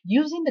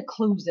 Using the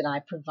clues that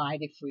I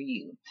provided for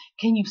you,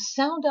 can you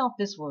sound out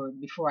this word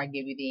before I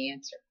give you the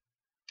answer?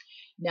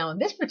 Now, in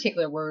this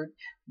particular word,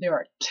 there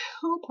are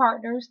 2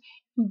 partners,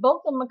 and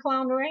both of them are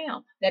clowning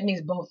around. That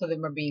means both of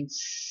them are being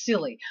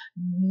silly.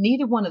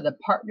 Neither one of the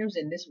partners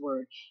in this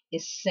word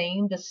is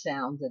saying the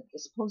sound that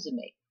it's supposed to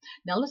make.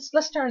 Now, let's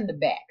start in the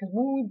back, because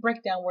when we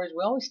break down words,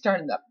 we always start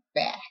in the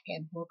back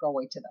and work our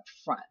way to the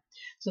front.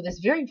 So this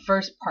very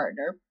first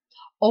partner,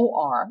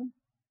 OR.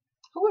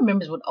 Who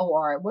remembers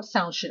what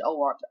sound should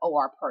OR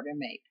partner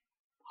make?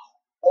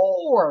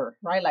 Or,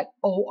 right? Like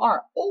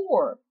OR,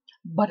 or.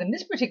 But in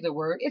this particular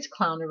word, it's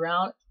clowning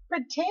around,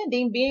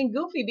 pretending, being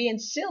goofy, being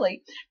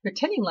silly,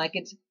 pretending like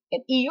it's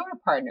an ER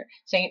partner,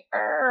 saying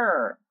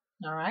All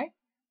right?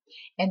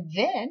 And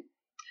then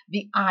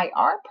the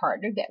IR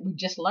partner that we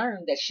just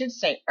learned that should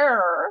say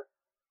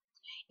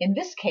in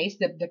this case,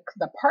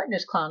 the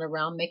partner's clowning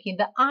around making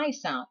the I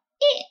sound.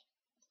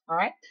 All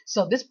right?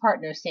 So this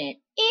partner is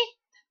saying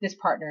This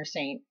partner is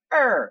saying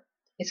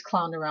It's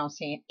clowning around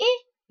saying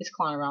It's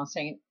clowning around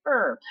saying All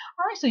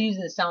right, so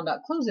using the sound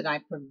out clues that I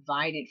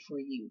provided for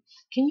you,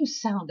 can you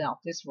sound out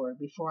this word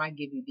before I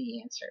give you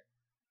the answer?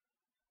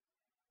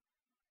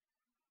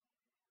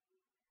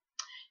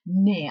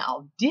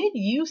 Now, did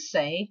you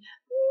say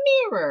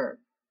mirror?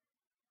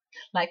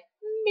 Like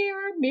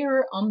mirror,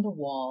 mirror on the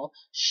wall,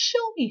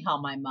 show me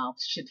how my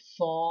mouth should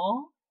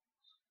fall.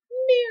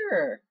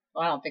 Mirror.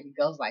 Well, I don't think it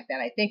goes like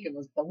that. I think it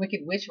was the Wicked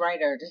Witch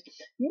writer. Just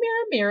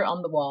mirror, mirror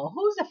on the wall,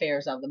 who's the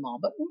fairest of them all?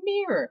 But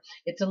mirror,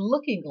 it's a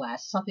looking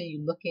glass, something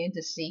you look in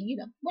to see,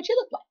 what you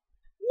look like.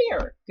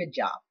 Mirror. Good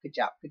job, good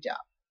job, good job.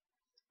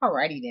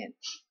 Alrighty then.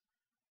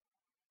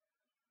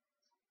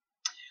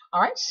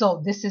 All right,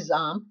 so this is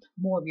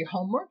more of your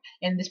homework.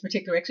 In this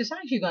particular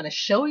exercise, you're going to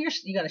show your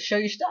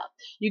stuff.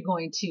 You're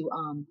going to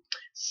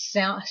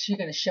you're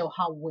going to show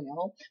how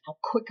well, how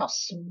quick, how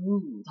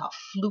smooth, how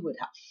fluid,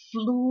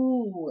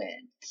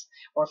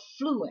 or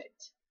fluid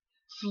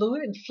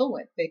and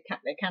fluent. They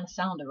kind of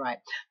sounded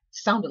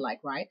like,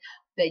 right?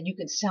 That you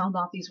can sound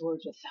out these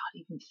words without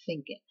even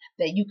thinking.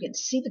 That you can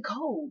see the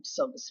code,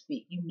 so to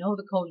speak. You know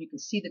the code, you can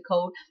see the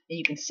code, and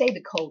you can say the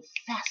code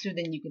faster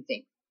than you can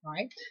think. All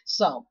right.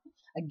 So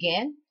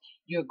again,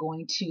 you're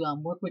going to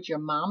work with your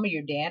mom or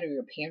your dad or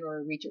your parent or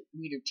a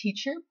reader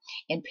teacher.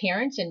 And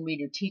parents and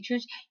reader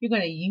teachers, you're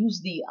going to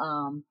use the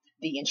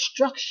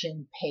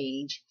instruction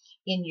page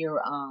in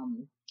your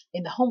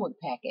in the homework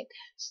packet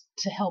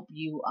to help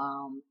you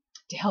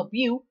help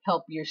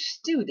your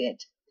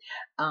student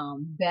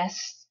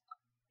best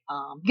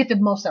get the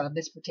most out of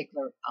this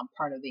particular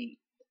part of the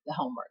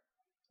homework.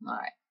 All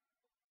right.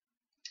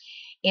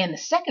 And the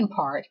second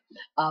part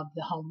of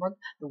the homework,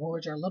 the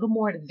words are a little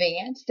more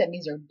advanced. That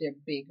means they're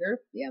bigger.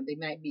 Yeah, they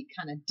might be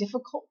kind of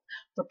difficult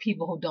for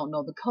people who don't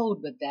know the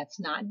code, but that's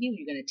not you.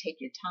 You're going to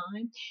take your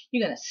time.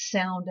 You're going to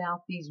sound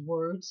out these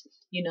words.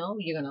 You know,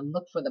 you're going to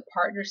look for the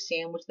partner,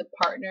 sandwich the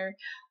partner,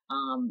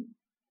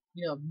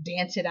 you know,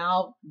 dance it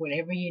out,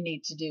 whatever you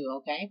need to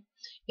do, okay?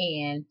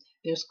 And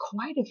there's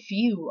quite a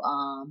few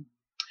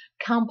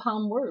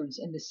compound words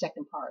in the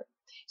second part.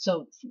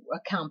 So a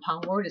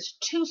compound word is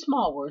two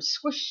small words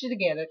squished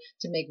together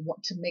to make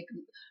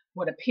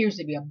what appears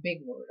to be a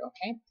big word,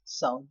 okay?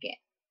 So again,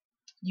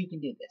 you can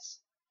do this.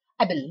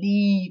 I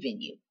believe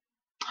in you.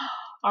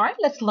 All right,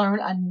 let's learn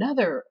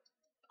another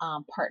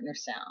partner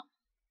sound.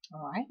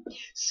 All right,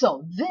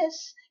 so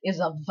this is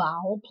a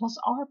vowel plus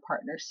R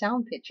partner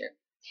sound picture.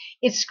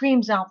 It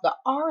screams out the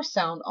R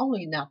sound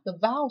only, not the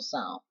vowel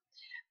sound.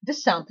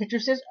 This sound picture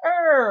says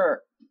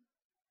er.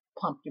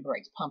 Pump your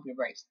brakes, pump your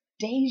brakes.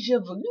 Deja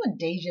vu. You know what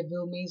deja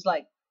vu means?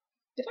 Like,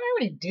 did I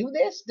already do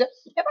this?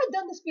 Have I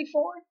done this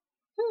before?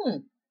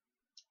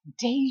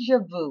 Deja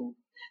vu.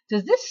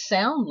 Does this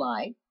sound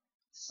like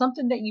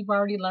something that you've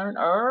already learned?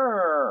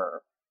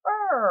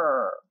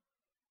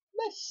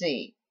 Let's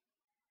see.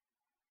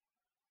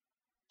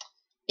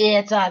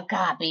 It's a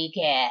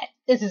copycat.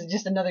 This is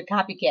just another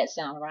copycat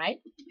sound,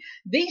 right?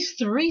 These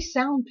three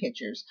sound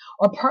pictures,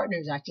 or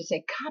partners, I should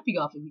say, copy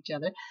off of each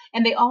other,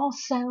 and they all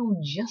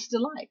sound just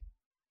alike.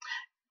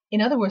 In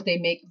other words, they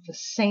make the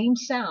same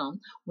sound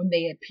when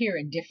they appear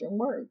in different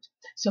words.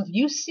 So if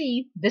you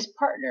see this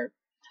partner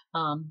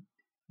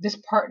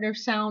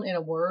sound in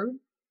a word,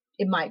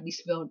 it might be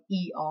spelled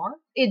ER,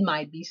 it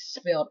might be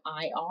spelled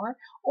IR,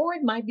 or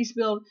it might be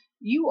spelled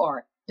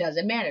UR.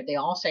 Doesn't matter. They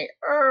all say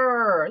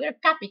They're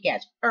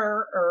copycats.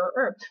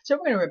 So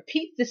we're going to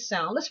repeat this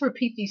sound. Let's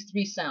repeat these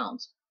three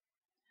sounds.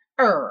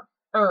 One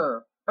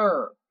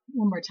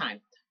more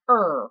time.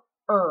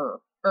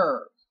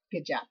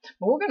 Good job.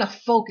 But we're going to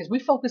focus. We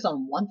focus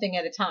on one thing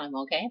at a time,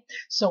 okay?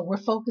 So we're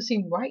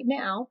focusing right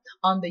now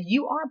on the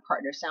UR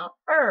partner sound,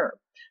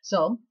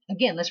 So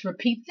again, let's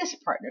repeat this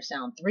partner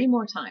sound three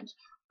more times.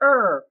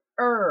 You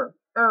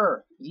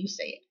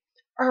say it.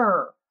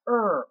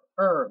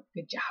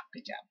 Good job,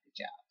 good job, good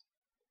job.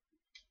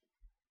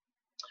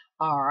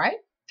 All right,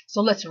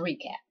 so let's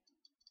recap.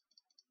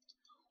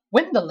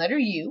 When the letter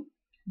U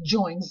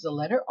joins the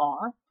letter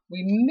R,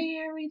 we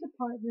marry the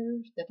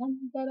partners,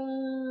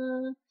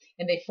 da-dum-da-da,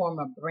 and they form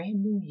a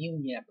brand new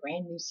union, a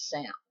brand new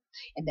sound.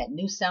 And that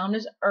new sound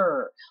is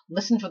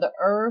Listen for the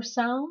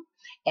sound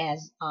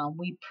as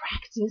we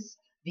practice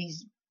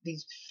these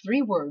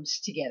three words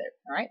together.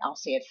 All right, I'll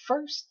say it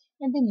first,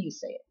 and then you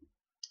say it.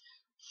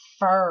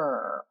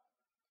 Fur.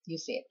 You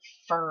say it.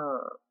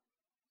 Fur.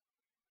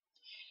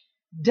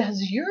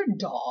 Does your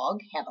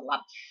dog have a lot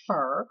of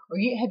fur? Or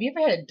have you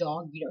ever had a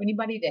dog? You know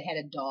anybody that had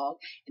a dog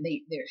and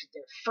their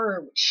fur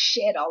would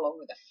shed all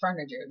over the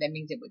furniture? That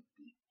means it would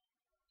be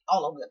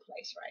all over the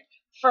place, right?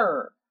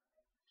 Fur.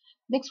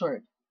 Next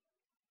word.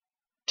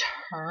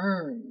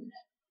 Turn.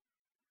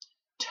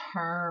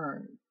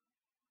 Turn.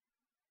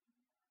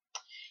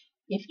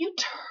 If you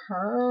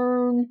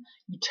turn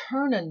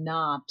a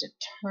knob to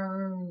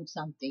turn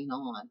something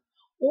on,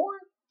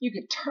 or you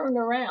could turn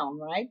around,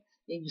 right?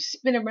 And you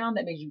spin around,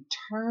 that means you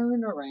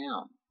turn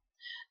around.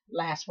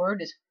 Last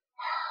word is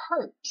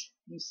hurt.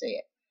 You say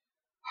it.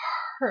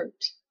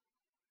 Hurt.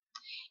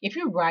 If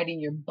you're riding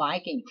your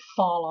bike and you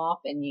fall off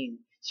and you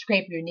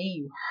scrape your knee,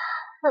 you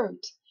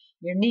hurt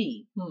your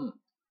knee.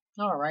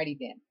 Alrighty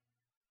then.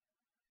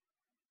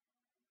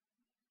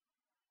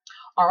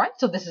 All right,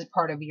 so this is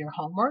part of your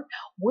homework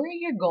where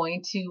you're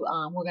going to,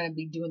 we're going to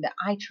be doing the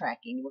eye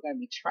tracking. We're going to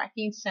be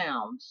tracking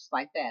sounds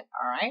like that.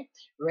 All right,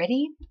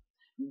 ready?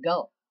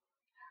 Go.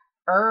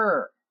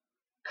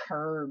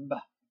 Curb.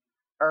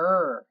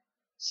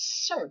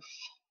 Surf.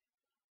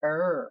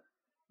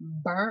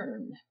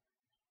 Burn.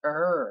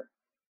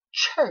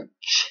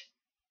 Church.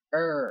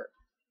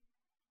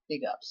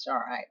 Big ups. All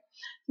right.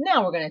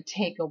 Now we're going to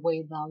take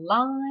away the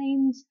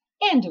lines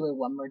and do it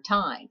one more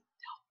time.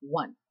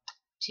 1,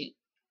 2,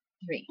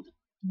 3.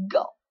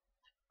 Go.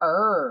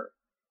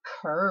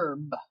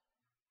 Curb.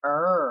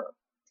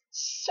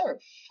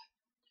 surf,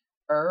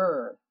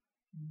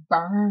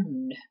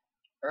 burn,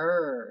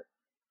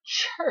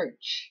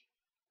 church,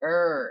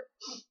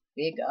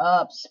 big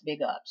ups,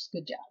 big ups.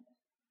 Good job.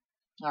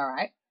 All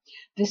right.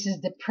 This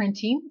is the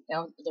printing,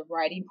 the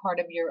writing part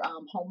of your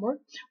homework,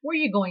 where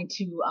you're going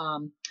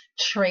to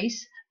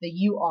trace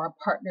the UR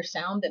partner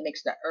sound that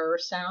makes the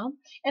sound,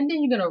 and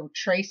then you're going to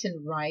trace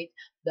and write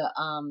the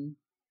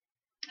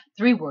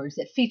 3 words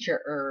that feature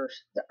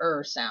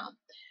the sound.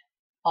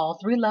 All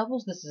 3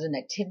 levels. This is an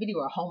activity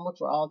or a homework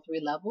for all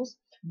 3 levels.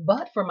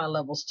 But for my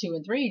levels 2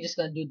 and 3, you're just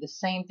going to do the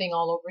same thing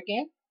all over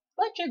again,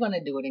 but you're going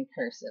to do it in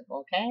cursive,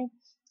 okay?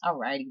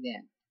 Alrighty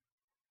then.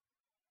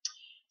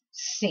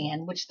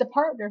 Sandwich the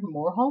partner,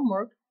 more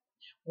homework,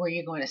 where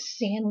you're going to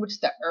sandwich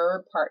the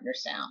partner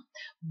sound.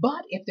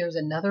 But if there's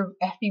another,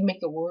 after you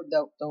make the word,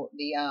 the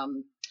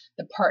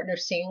partner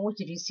sandwich,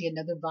 if you see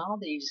another vowel,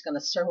 then you're just going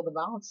to circle the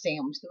vowel and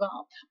sandwich the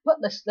vowel. But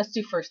let's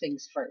do first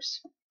things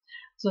first.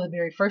 So the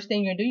very first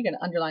thing you're going to do, you're going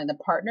to underline the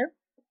partner,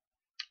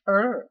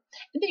 and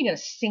then you're going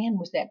to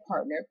sandwich that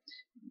partner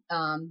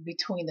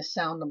between the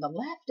sound on the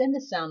left and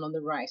the sound on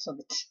the right. So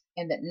the t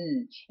and the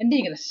n. And then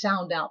you're going to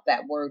sound out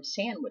that word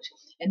sandwich.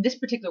 And this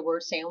particular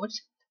word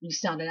sandwich, when you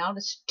sound it out,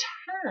 is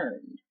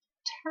turn.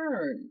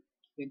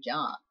 Good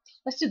job.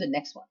 Let's do the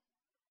next one.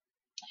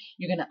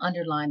 You're going to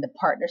underline the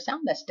partner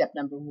sound. That's step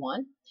number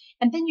 1.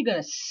 And then you're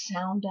going to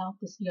sound out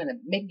this. You're going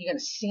to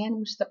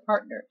sandwich the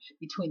partner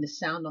between the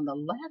sound on the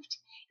left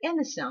and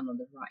the sound on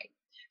the right.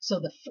 So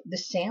the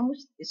sandwich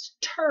is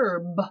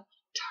turb.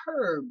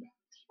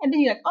 And then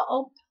you're like,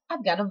 uh-oh,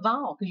 I've got a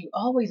vowel. Because you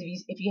always,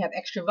 if you have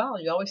extra vowel,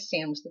 you always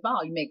sandwich the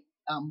vowel. You make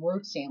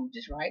word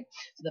sandwiches, right?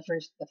 So the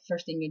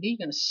first thing you do, you're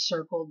going to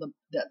circle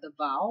the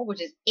vowel,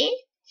 which is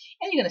eh,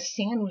 and you're going to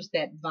sandwich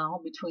that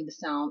vowel between the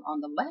sound on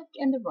the left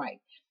and the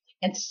right.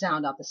 And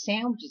sound out the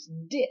sandwich is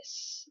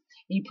dis.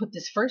 And you put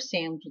this first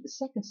sandwich with the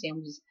second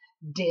sandwich is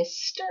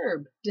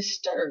disturb,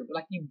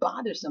 like you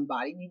bother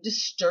somebody, you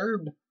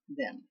disturb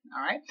them.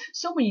 All right.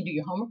 So when you do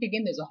your homework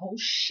again, there's a whole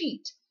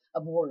sheet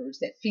of words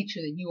that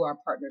feature the UR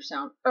partner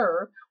sound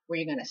where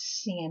you're going to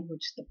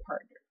sandwich the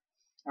partner.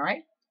 All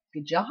right.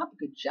 Good job.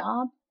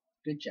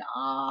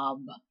 All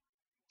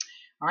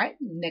right.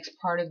 Next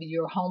part of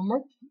your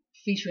homework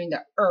featuring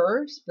the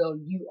spelled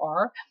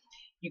UR.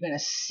 You're going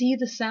to see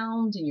the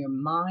sounds in your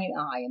mind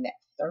eye, in that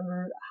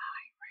third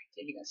eye right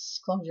there. You're going to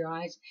close your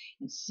eyes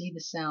and see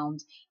the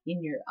sounds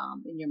in your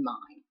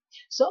mind.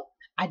 So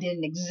I did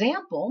an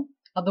example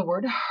of the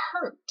word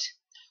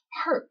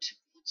hurt.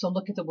 So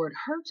look at the word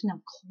hurt.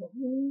 Now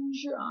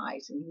close your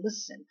eyes and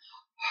listen.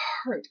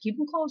 Hurt. Keep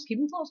them closed.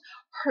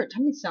 Hurt.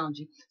 How many sounds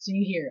you? So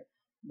you hear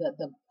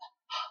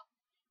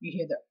you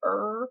hear the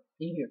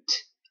and you hear t.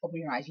 Open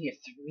your eyes. You hear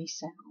 3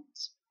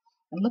 sounds.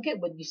 And look at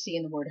what you see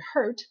in the word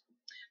hurt.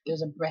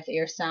 There's a breath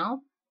air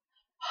sound.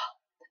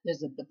 There's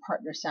the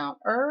partner sound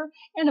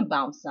and a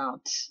bounce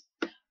sound.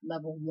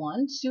 Level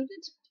 1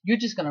 students, you're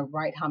just going to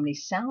write how many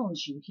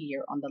sounds you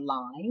hear on the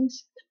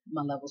lines.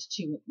 My levels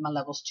 2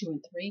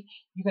 and 3,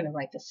 you're going to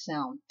write the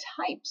sound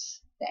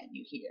types that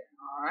you hear.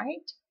 All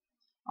right.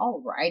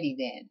 Alrighty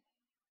then.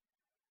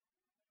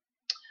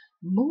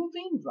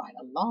 Moving right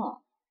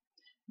along.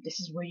 This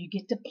is where you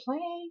get to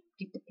play.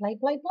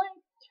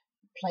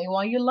 Play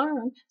while you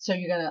learn. So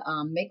you're going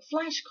to make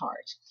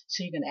flashcards.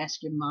 So you're going to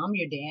ask your mom,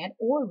 your dad,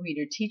 or a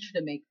reader teacher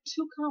to make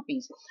 2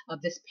 copies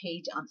of this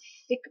page on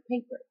thick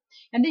paper.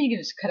 And then you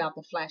can just cut out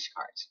the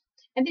flashcards.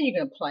 And then you're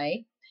going to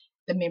play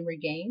the memory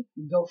game,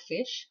 Go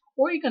Fish,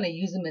 or you're going to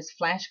use them as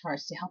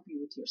flashcards to help you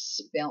with your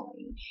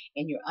spelling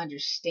and your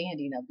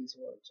understanding of these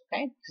words,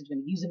 okay? Because you're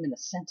going to use them in a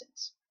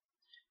sentence.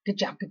 Good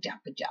job.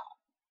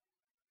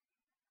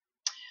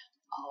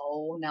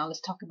 Oh, now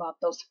let's talk about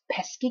those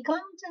pesky clown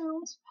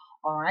sounds.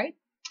 All right.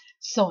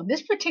 So in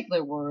this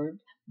particular word,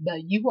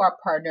 the UR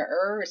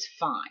partner is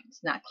fine.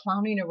 It's not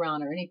clowning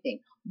around or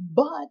anything.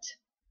 But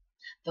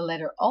the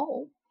letter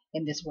O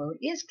in this word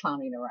is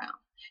clowning around.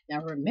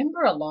 Now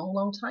remember, a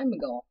long time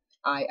ago,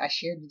 I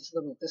shared this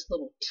little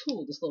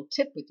tool, this little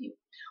tip with you.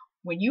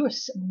 When you're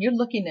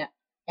looking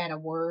at a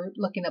word,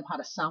 looking up how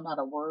to sound out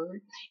a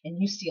word,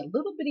 and you see a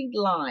little bitty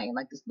line,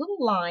 like this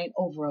little line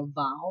over a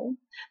vowel,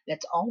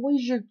 that's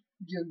always your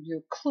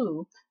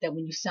clue that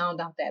when you sound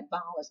out that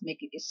vowel,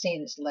 it's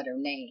saying its letter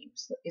name.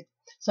 So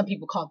some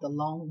people call it the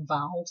long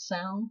vowel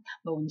sound,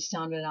 but when you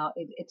sound it out,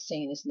 it's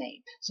saying its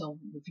name. So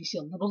if you see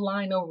a little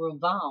line over a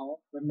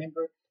vowel,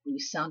 remember when you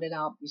sound it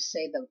out, you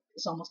say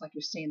it's almost like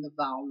you're saying the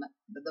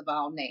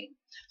vowel name.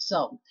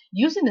 So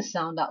using the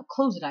sound out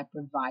clues that I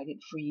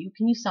provided for you,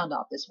 can you sound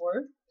out this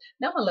word?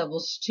 Now my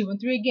levels 2 and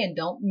 3, again,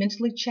 don't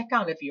mentally check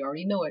out if you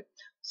already know it.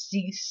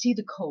 See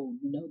the code,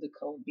 know the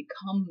code,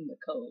 become the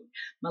code.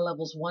 My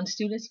levels 1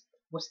 students,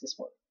 what's this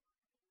word?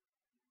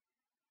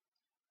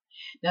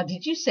 Now,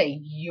 did you say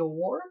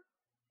your?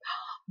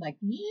 Like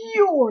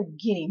you're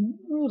getting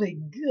really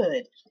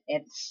good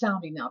at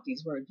sounding out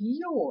these words.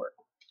 Your.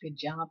 Good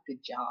job.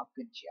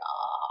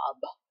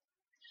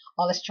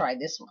 Oh, let's try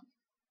this one.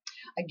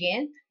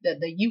 Again,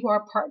 the you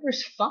are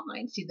partner's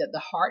fine. See that the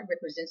heart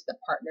represents the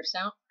partner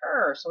sound,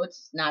 so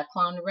it's not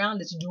clowning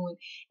around. It's doing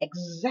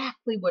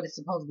exactly what it's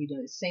supposed to be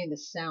doing. It's saying the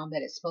sound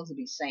that it's supposed to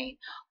be saying.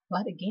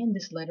 But again,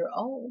 this letter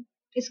O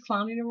is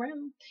clowning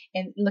around.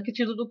 And look at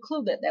your little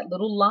clue, that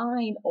little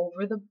line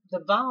over the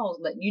vowels,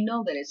 letting you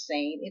know that it's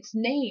saying its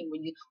name.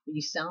 When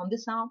you sound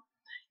this out,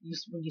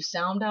 when you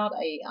sound out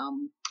a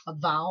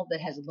vowel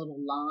that has a little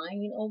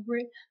line over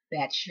it,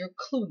 that's your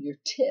clue, your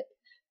tip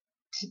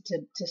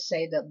to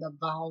say the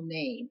vowel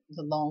name,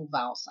 the long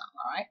vowel sound.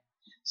 All right.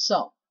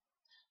 So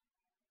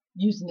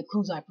using the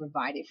clues I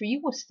provided for you,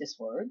 what's this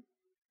word?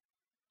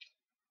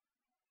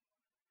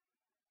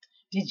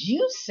 Did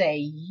you say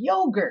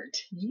yogurt?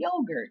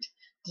 Yogurt.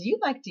 Do you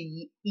like to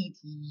eat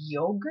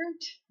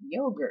yogurt?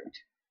 Yogurt.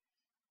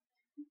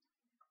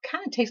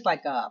 Kind of tastes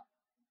like a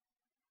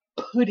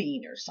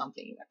pudding or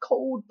something, a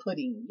cold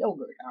pudding,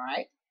 yogurt, all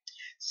right?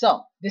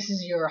 So this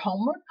is your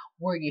homework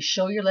where you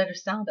show your letter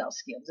sound out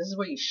skills. This is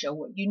where you show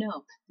what you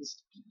know. We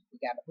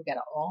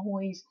gotta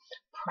always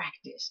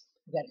practice.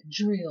 We gotta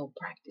drill,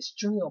 practice,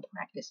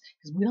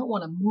 because we don't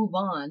want to move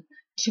on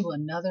to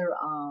another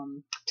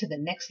to the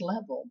next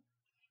level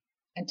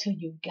until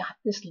you got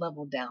this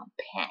level down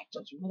packed.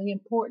 So it's really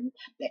important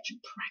that you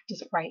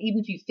practice. Even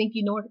if you think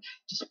you know it,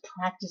 just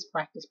practice,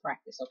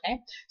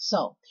 okay?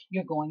 So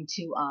you're going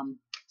to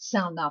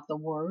sound out the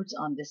words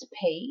on this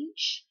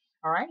page,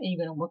 all right? And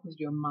you're going to work with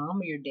your mom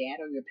or your dad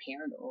or your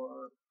parent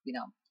or,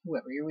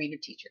 whoever, your reader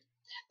teacher.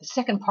 The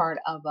second part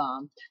of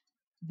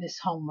this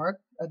homework,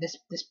 or this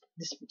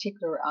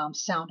particular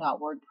sound out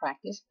word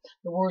practice,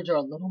 the words are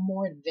a little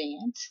more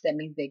advanced. That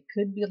means they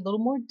could be a little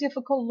more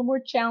difficult, a little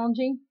more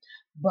challenging.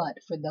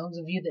 But for those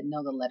of you that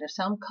know the letter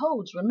sound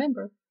codes,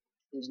 remember,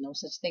 there's no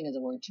such thing as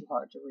a word too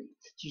hard to read.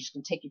 So you're just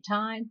going to take your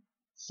time,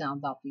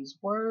 sound out these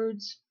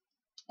words,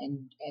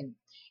 and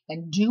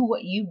do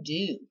what you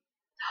do.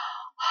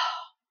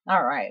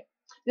 All right.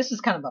 This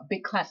is kind of a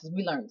big class as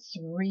we learned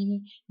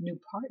 3 new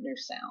partner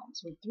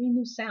sounds, with 3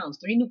 new sounds,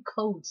 3 new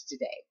codes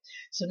today.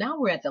 So now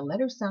we're at the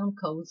letter sound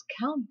codes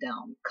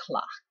countdown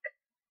clock.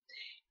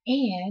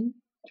 And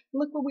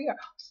look where we are.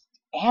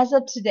 As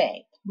of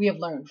today, we have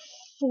learned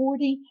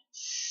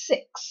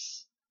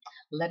 46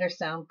 letter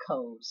sound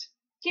codes.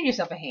 Give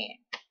yourself a hand.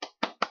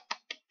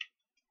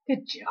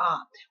 Good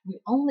job. We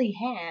only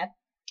have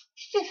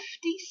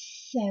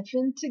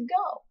 57 to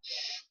go.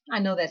 I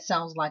know that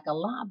sounds like a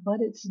lot, but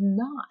it's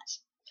not.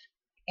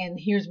 And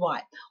here's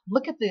why.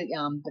 Look at the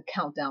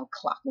countdown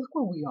clock. Look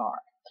where we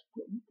are.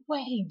 We're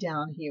way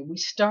down here. We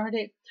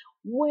started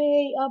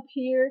way up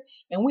here,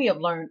 and we have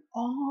learned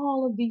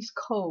all of these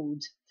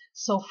codes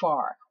so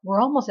far.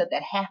 We're almost at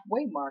that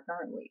halfway mark,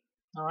 aren't we?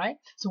 All right.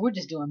 So we're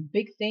just doing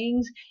big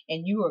things,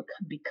 and you are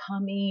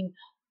becoming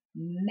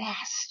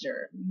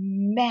masters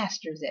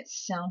at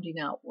sounding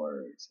out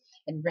words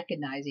and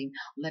recognizing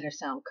letter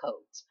sound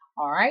codes.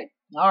 All right.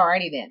 All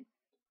righty then.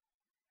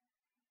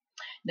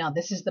 Now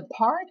this is the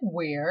part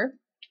where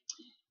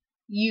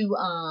you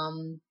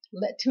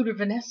let Tutor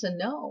Vanessa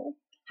know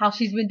how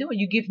she's been doing.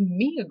 You give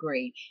me a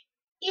grade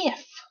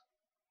if,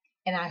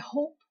 and I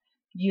hope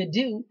you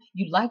do,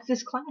 you like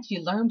this class,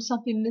 you learned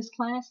something in this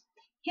class,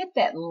 hit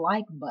that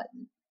like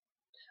button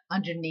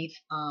underneath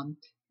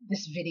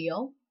this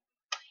video.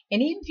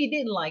 And even if you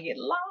didn't like it,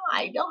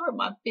 lie. Don't hurt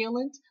my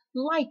feelings.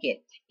 Like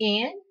it.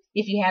 And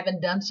if you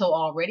haven't done so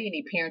already,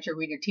 any parents or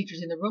reader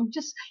teachers in the room,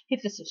 just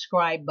hit the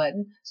subscribe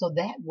button. So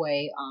that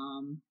way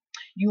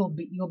you'll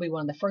be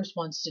one of the first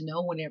ones to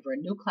know whenever a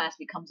new class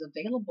becomes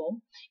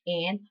available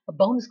and a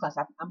bonus class.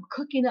 I'm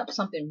cooking up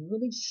something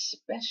really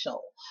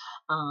special.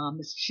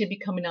 It should be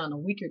coming out in a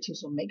week or two.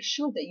 So make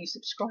sure that you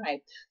subscribe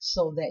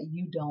so that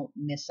you don't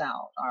miss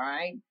out. All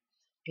right.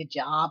 Good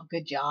job.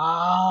 Good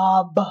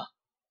job.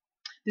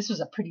 This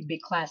was a pretty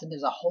big class, and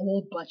there's a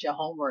whole bunch of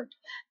homework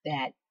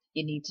that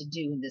you need to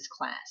do in this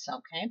class,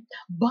 okay?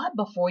 But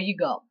before you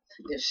go,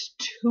 there's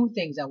 2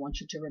 things I want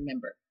you to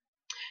remember.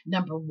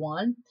 Number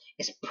 1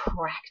 is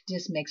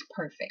practice makes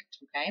perfect,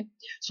 okay?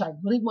 So I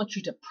really want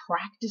you to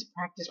practice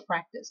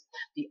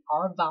the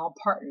R vowel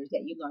partners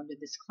that you learned in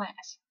this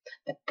class.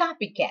 The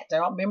copycats, I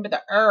don't remember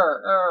the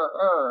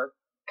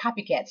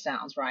copycat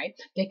sounds, right?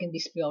 They can be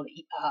spelled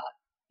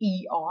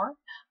E-R,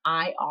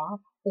 I-R,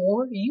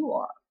 or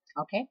U-R.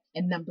 Okay,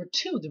 and number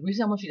 2, the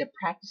reason I want you to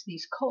practice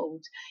these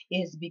codes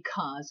is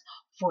because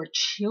for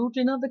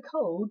children of the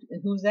code,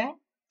 and who's that?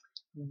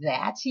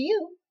 That's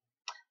you.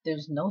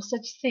 There's no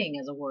such thing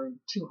as a word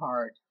too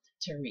hard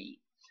to read.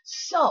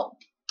 So,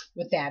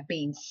 with that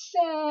being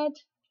said,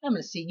 I'm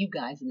going to see you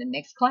guys in the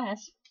next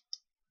class.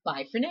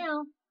 Bye for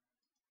now.